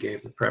 and she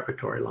gave the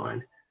preparatory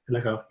line. And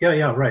I go,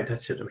 yeah, right,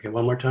 that's it. Okay,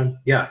 one more time.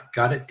 Yeah,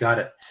 got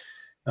it.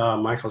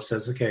 Michael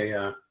says, okay,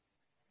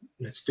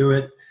 let's do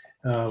it.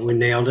 We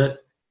nailed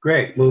it.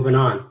 Great, moving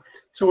on.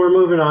 So we're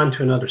moving on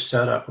to another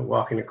setup. We're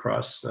walking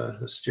across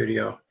the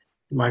studio.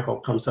 Michael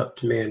comes up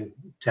to me and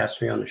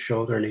taps me on the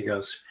shoulder, and he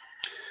goes,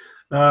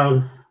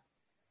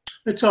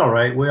 it's all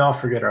right. We all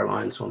forget our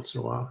lines once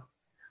in a while.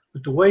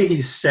 But the way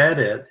he said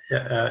it,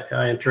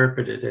 I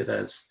interpreted it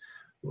as,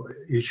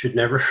 you should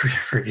never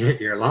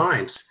forget your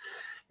lines.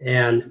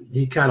 And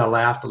he kind of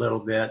laughed a little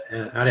bit,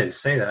 and I didn't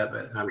say that,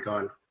 but I'm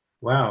going,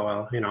 wow,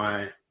 well,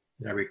 I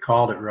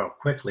recalled it real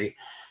quickly.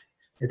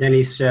 And then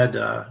he said,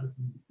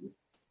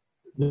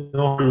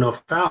 no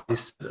foul. He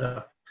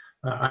said,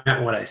 I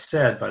meant what I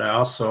said, but I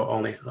also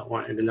only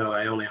want you to know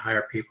I only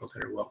hire people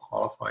that are well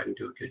qualified and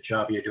do a good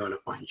job, and you're doing a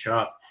fine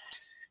job.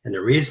 And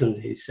the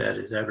reason, he said,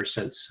 is ever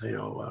since,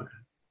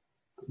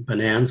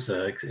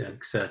 Bonanza,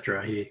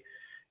 etc.,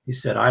 he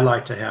said, I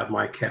like to have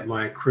my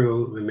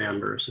crew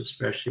members,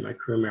 especially my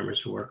crew members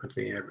who work with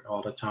me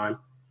all the time,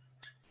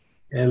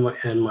 and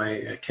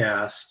my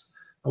cast,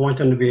 I want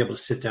them to be able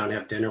to sit down and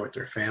have dinner with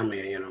their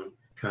family,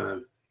 kind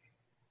of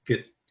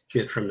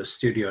get from the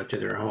studio to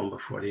their home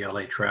before the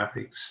LA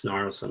traffic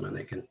snarls them, and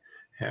they can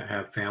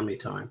have family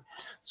time.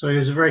 So he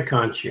was a very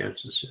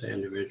conscientious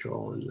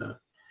individual. And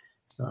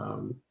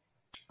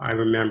I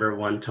remember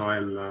one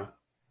time,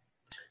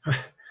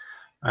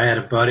 I had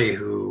a buddy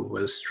who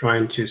was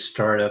trying to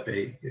start up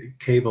a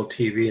cable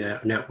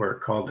TV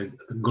network called the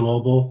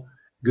Global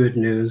Good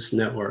News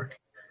Network,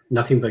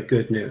 nothing but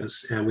good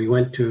news. And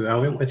I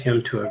went with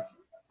him to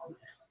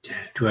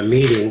to a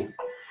meeting,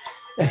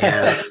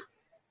 and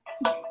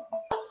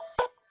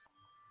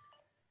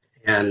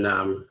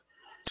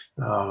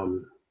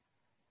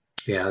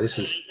yeah, this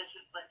is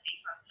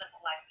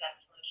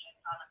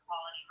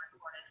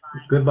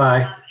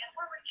goodbye.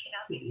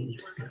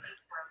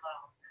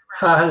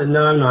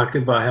 No, I'm not.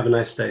 Goodbye. Have a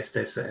nice day.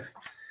 Stay safe.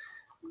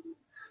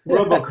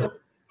 Robocall.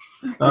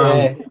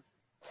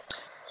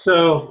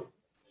 So,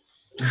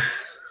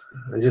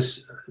 I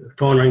just,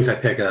 phone rings, I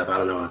pick it up. I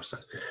don't know what I'm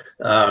saying.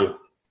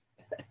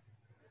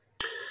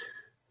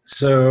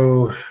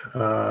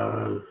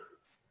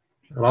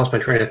 I lost my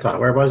train of thought.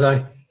 Where was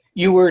I?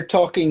 You were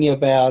talking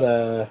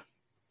about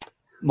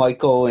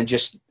Michael and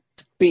just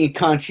being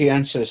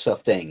conscientious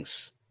of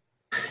things.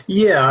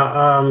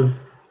 Yeah.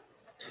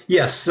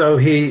 Yes. So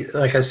he,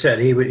 like I said,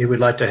 he would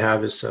like to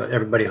have his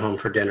everybody home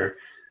for dinner,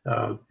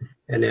 and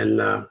then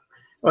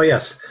oh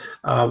yes,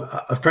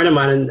 a friend of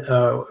mine.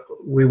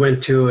 We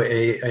went to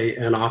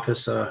an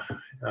office,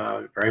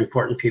 very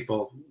important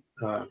people,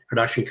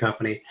 production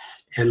company,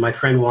 and my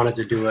friend wanted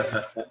to do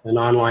an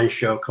online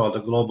show called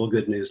the Global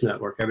Good News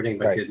Network, everything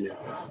but good news.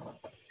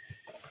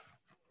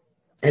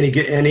 And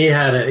he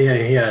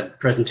had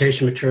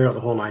presentation material, the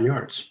whole 9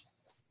 yards.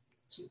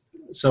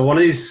 So one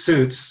of these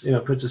suits,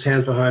 puts his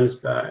hands behind his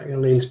back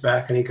and leans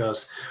back, and he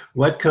goes,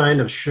 "What kind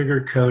of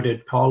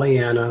sugar-coated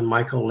Pollyanna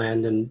Michael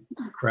Landon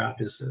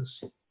crap is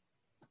this?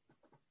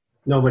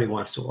 Nobody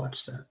wants to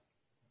watch that."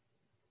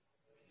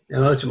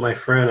 And I looked at my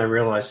friend. I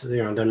realized,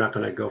 they're not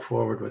going to go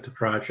forward with the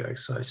project.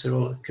 So I said,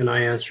 "Well, can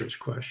I answer his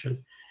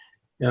question?"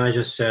 And I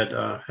just said,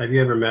 "Have you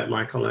ever met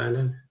Michael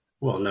Landon?"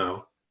 "Well,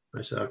 no."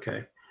 I said,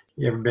 "Okay.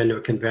 You ever been to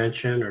a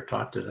convention or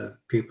talked to the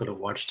people to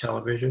watch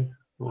television?"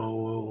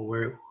 "Well,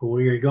 where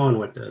are you going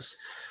with this?"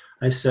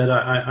 I said,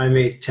 I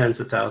meet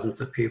tens of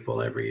thousands of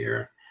people every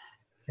year.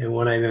 And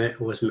when I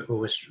was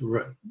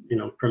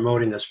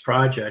promoting this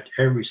project,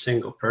 every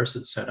single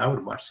person said, "I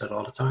would watch that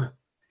all the time."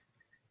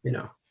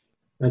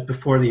 That's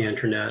before the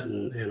internet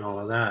and all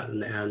of that.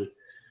 And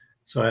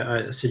so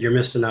I said, "You're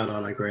missing out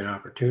on a great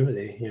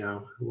opportunity.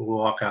 We'll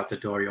walk out the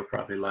door, you'll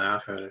probably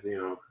laugh at it.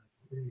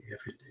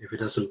 If it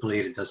doesn't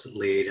bleed, it doesn't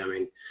lead." I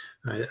mean,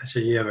 I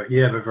said, you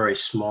have a very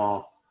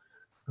small,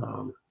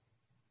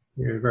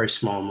 you're very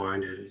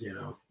small-minded,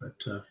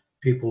 but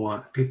people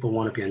want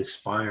to be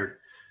inspired.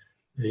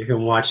 You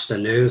can watch the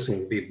news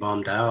and be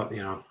bummed out,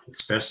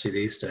 especially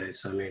these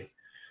days. I mean,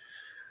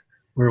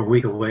 we're a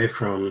week away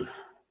from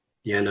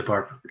the end of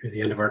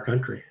our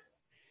country.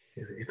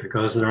 If it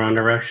goes in the wrong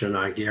direction,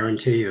 I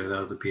guarantee you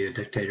there'll be a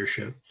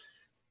dictatorship.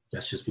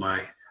 That's just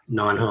my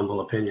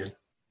non-humble opinion.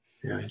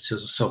 It's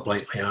just so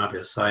blatantly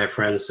obvious. I have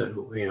friends that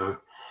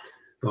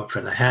vote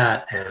for the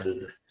hat,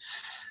 and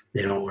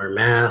they don't wear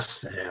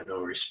masks. They have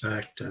no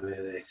respect. I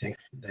mean, they think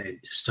they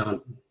just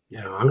don't.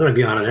 I'm going to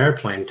be on an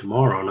airplane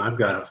tomorrow, and I've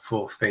got a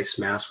full face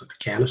mask with the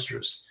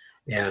canisters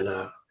and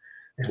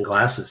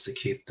glasses to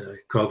keep the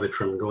COVID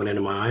from going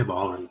into my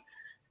eyeball and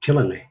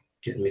killing me,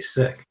 getting me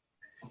sick.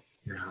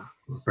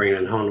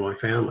 Bringing it home to my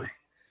family.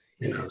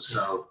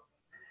 So.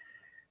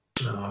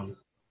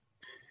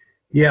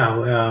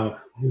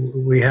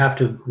 We have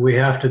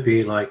to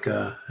be like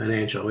an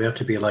angel. We have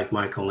to be like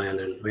Michael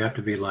Landon. We have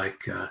to be like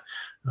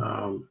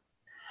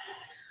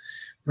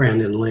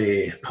Brandon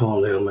Lee,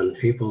 Paul Newman,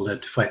 people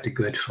that fight the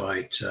good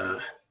fight.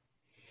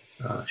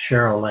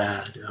 Cheryl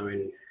Ladd. I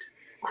mean,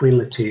 Queen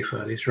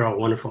Latifah. These are all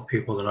wonderful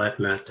people that I've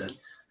met that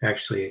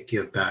actually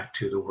give back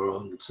to the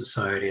world and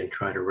society and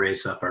try to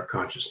raise up our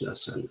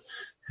consciousness and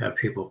have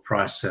people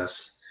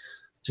process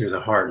through the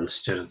heart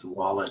instead of the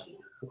wallet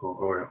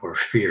or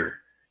fear.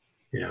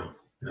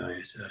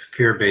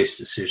 Fear-based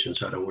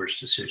decisions are the worst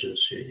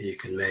decisions you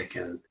can make,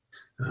 and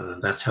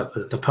that's how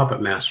the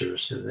puppet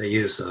masters, they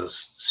use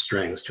those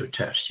strings to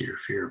attach to your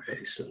fear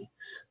base, and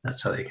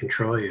that's how they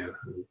control you.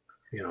 And,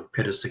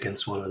 pit us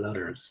against one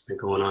another. It's been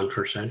going on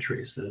for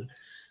centuries, and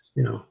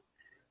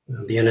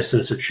the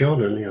innocence of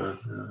children,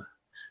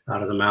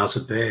 out of the mouths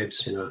of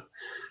babes.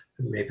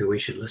 Maybe we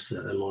should listen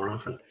to them more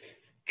often.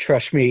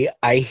 Trust me,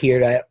 I hear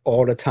that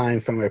all the time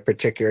from a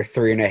particular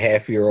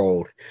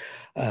 3.5-year-old.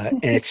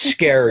 And it's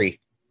scary.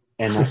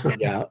 And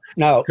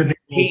no,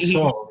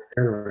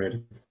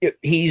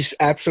 he's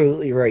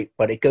absolutely right.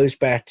 But it goes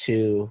back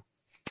to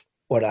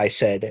what I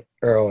said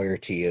earlier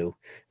to you,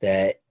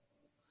 that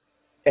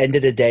end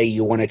of the day,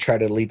 you want to try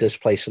to lead this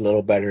place a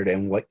little better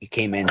than what you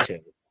came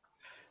into.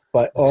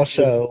 But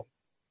also,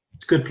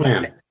 good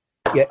plan.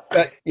 Yeah.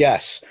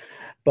 Yes.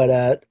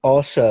 But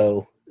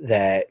also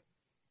that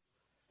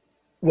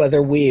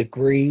whether we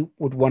agree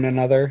with one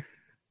another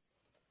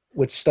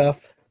with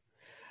stuff,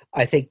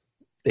 I think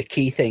the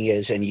key thing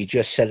is, and you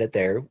just said it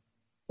there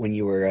when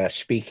you were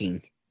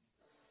speaking,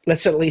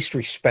 let's at least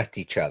respect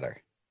each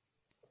other.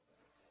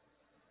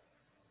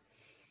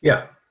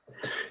 Yeah.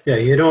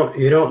 You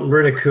don't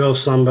ridicule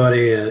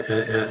somebody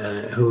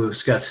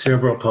who's got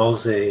cerebral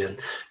palsy, and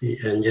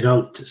you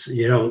don't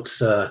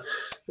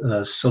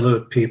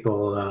salute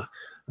people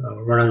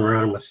running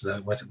around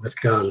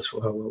with guns.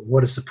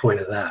 What is the point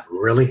of that?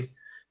 Really?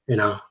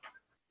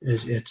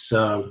 It's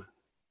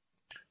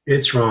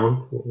It's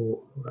wrong.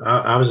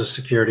 I was a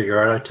security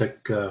guard. I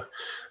took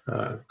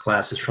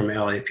classes from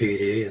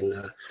LAPD,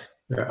 and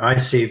I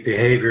see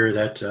behavior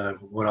that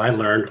what I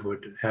learned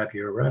would have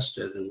you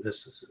arrested, and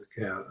this is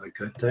a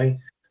good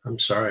thing. I'm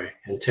sorry.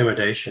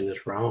 Intimidation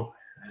is wrong,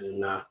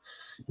 and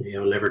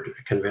you'll never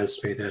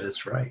convince me that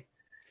it's right.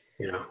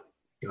 You know.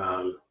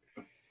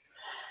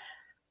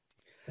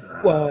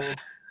 Well,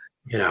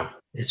 you know,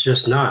 it's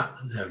just not.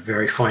 They're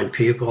very fine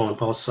people on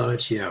both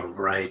sides. Yeah,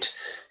 right.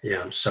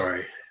 Yeah, I'm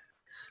sorry.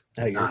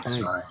 no, you're Not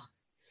fine. sorry.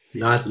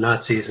 Not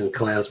Nazis and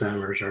Klans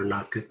members are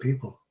not good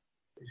people.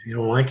 If you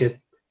don't like it,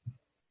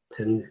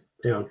 then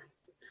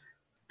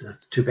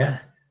that's too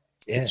bad.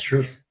 Yeah. It's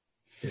true.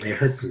 They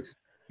hurt people.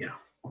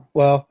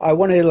 Well, I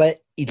want to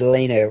let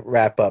Elena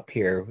wrap up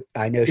here.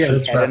 I know Yeah, she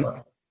let's had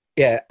wrap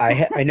up.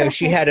 I know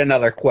she had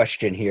another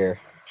question here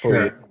for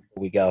Sure. you.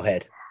 We go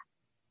ahead.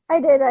 I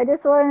did. I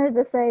just wanted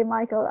to say,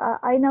 Michael,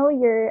 I know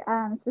you're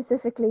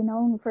specifically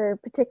known for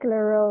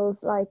particular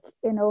roles like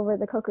in Over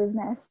the Cuckoo's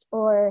Nest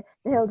or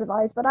The Hills of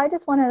Eyes, but I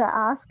just wanted to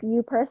ask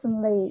you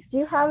personally, do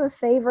you have a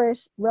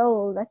favorite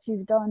role that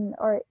you've done,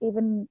 or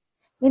even,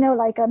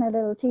 like on a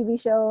little TV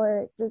show,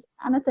 or does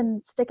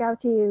anything stick out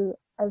to you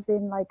as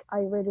being like, I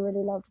really,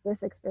 really loved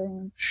this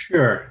experience?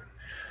 Sure.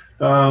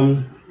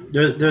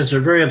 There's a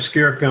very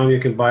obscure film you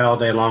can buy all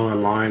day long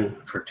online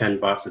for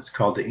 $10. It's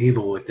called The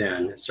Evil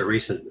Within. It's a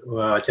recent,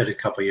 well, I did it a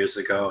couple years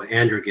ago.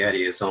 Andrew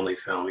Getty, his only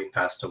film. He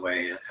passed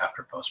away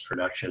after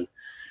post-production.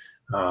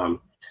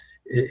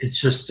 It's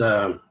just,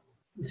 I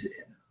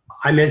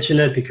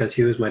mentioned it because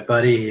he was my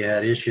buddy. He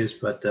had issues,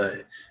 but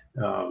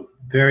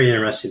very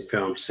interesting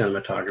film,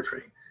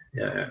 cinematography,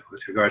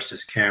 with regards to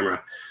his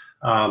camera.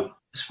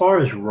 As far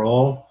as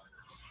role,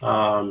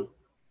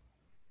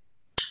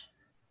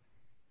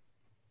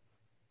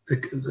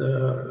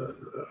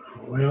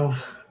 well,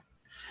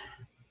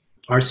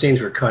 our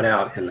scenes were cut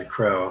out in The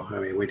Crow. I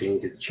mean, we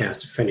didn't get the chance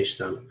to finish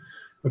them.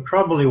 But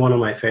probably one of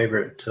my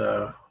favorite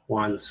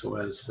ones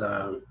was,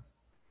 let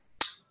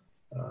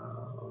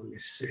me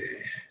see.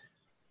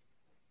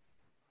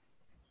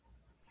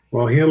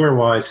 Well,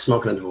 humor-wise,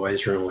 Smoking in the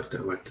Boys' Room with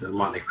the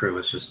Motley Crue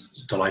was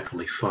just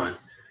delightfully fun.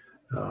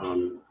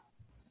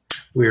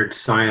 Weird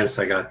Science,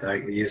 I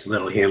used a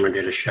little humor,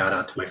 did a shout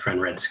out to my friend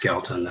Red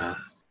Skelton.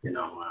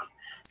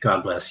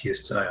 God bless.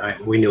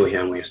 We knew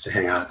him. We used to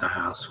hang out at the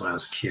house when I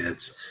was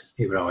kids.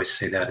 He would always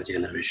say that at the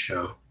end of his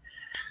show.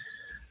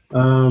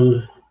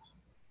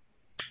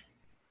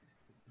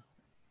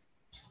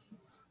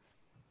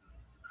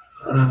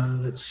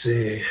 Let's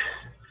see.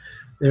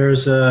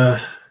 There's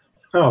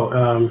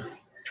trying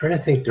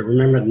to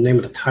remember the name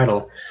of the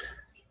title,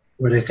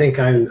 where they think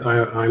I'm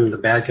the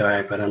bad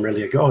guy, but I'm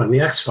really in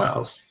the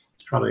X-Files.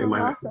 It's probably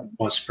my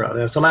most proud.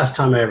 It was the last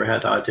time I ever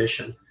had to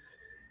audition.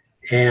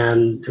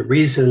 And the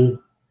reason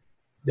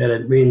that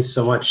it means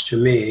so much to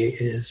me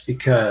is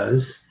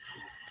because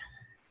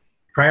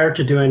prior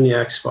to doing the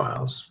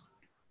X-Files,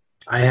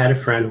 I had a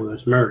friend who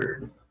was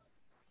murdered.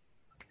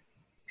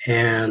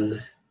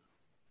 And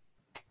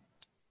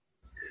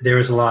there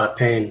was a lot of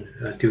pain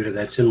due to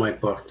that. It's in my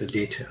book, the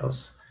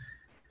details.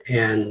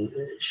 And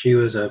she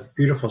was a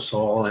beautiful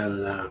soul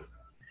and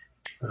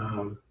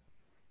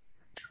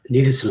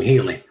needed some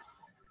healing.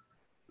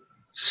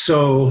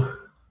 So,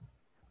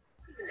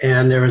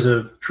 and there was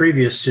a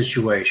previous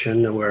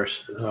situation where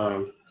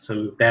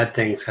some bad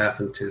things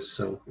happened to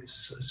some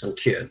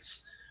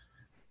kids.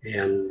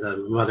 And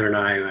mother and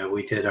I,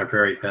 we did our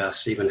very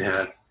best, even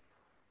had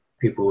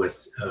people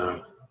with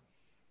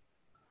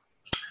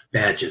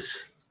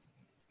badges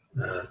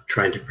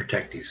trying to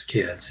protect these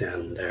kids.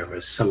 And there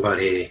was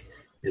somebody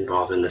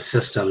involved in the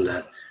system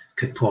that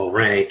could pull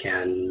rank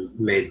and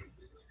made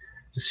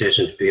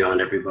decisions beyond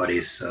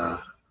everybody's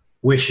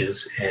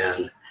wishes,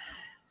 and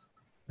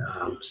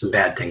some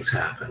bad things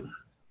happened.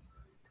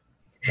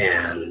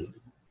 And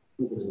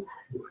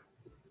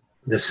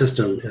the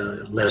system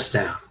let us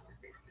down.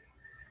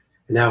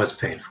 And that was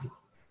painful.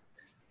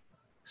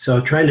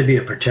 So trying to be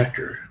a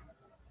protector,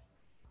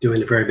 doing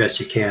the very best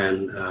you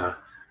can,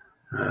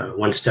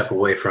 one step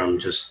away from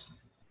just,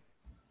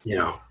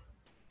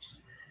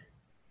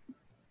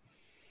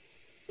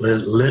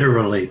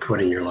 literally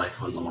putting your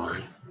life on the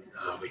line.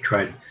 We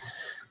tried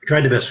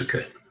the best we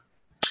could.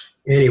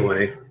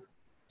 Anyway,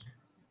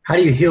 how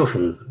do you heal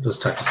from those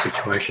types of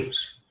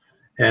situations?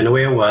 And the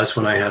way it was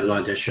when I had an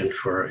audition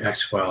for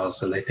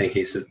X-Files, and they think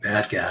he's a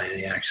bad guy, and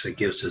he actually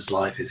gives his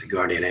life, he's a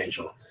guardian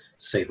angel, to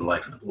save the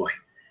life of the boy.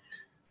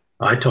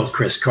 I told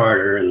Chris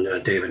Carter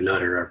and David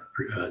Nutter,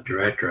 our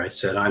director, I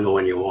said, I'm the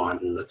one you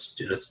want, and let's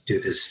do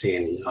this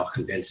scene, and I'll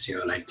convince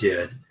you, and I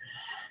did.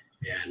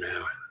 And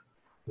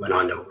went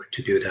on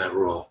to do that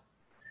role,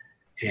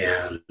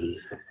 and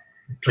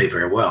played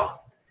very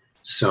well.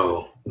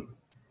 So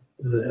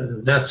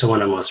that's the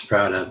one I'm most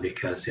proud of,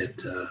 because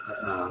it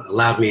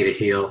allowed me to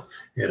heal.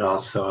 It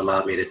also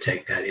allowed me to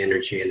take that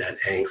energy and that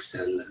angst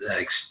and that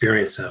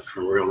experience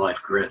from real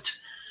life grit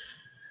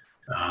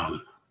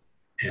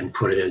and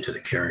put it into the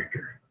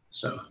character.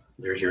 So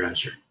there's your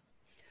answer.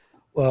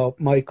 Well,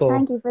 Michael.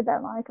 Thank you for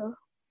that, Michael.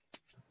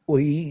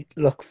 we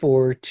look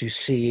forward to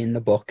seeing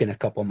the book in a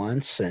couple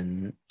months,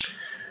 and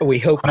we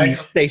hope you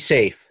stay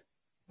safe.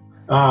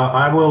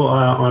 I will,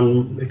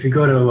 if you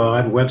go to, I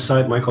have a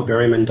website,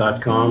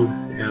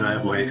 michaelberryman.com, and I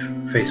have my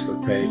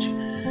Facebook page.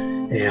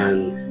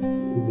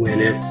 And when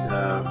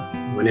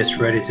it's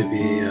ready to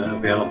be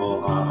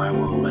available, I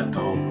will let the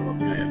home world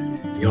know.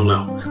 You'll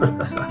know.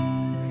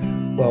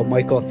 Well,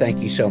 Michael,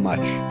 thank you so much.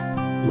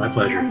 My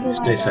pleasure.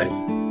 Stay safe.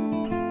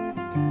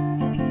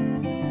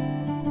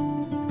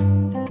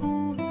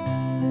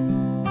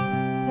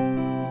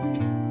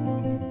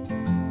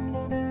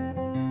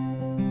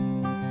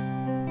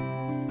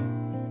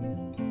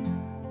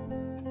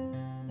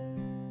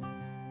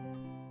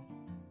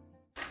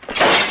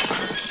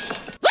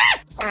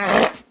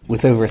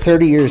 With over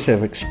 30 years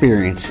of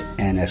experience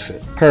and a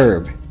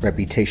superb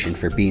reputation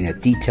for being a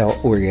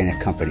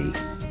detail-oriented company,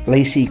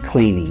 Lacey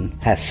Cleaning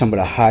has some of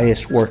the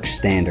highest work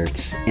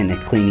standards in the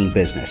cleaning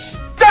business.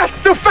 That's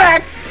the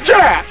fact,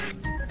 Jack!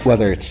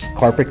 Whether it's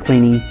carpet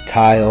cleaning,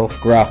 tile,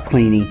 grout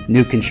cleaning,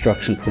 new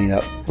construction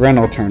cleanup,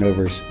 rental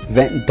turnovers,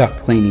 vent and duct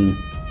cleaning,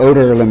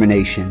 odor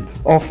elimination,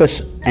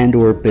 office and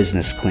or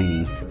business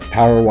cleaning,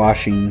 power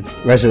washing,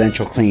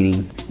 residential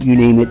cleaning, you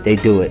name it, they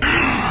do it.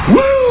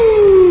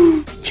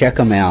 Check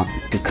them out.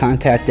 To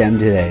contact them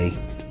today,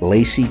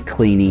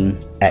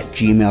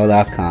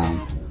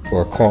 laceycleaning@gmail.com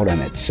or call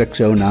them at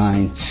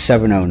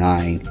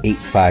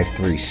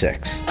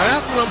 609-709-8536.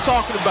 That's what I'm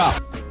talking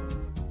about.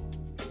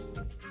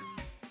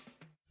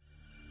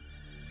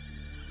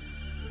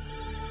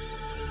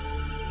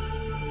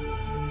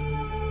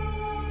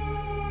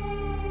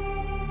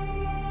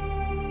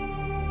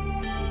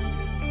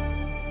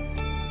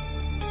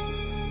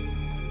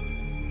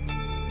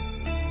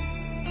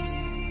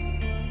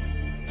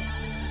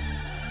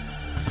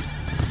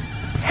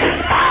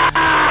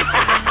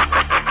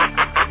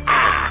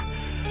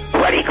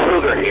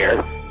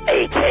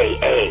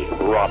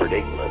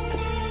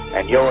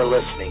 And you're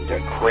listening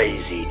to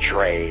Crazy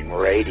Train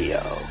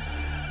Radio.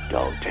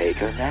 Don't take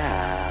a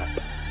nap.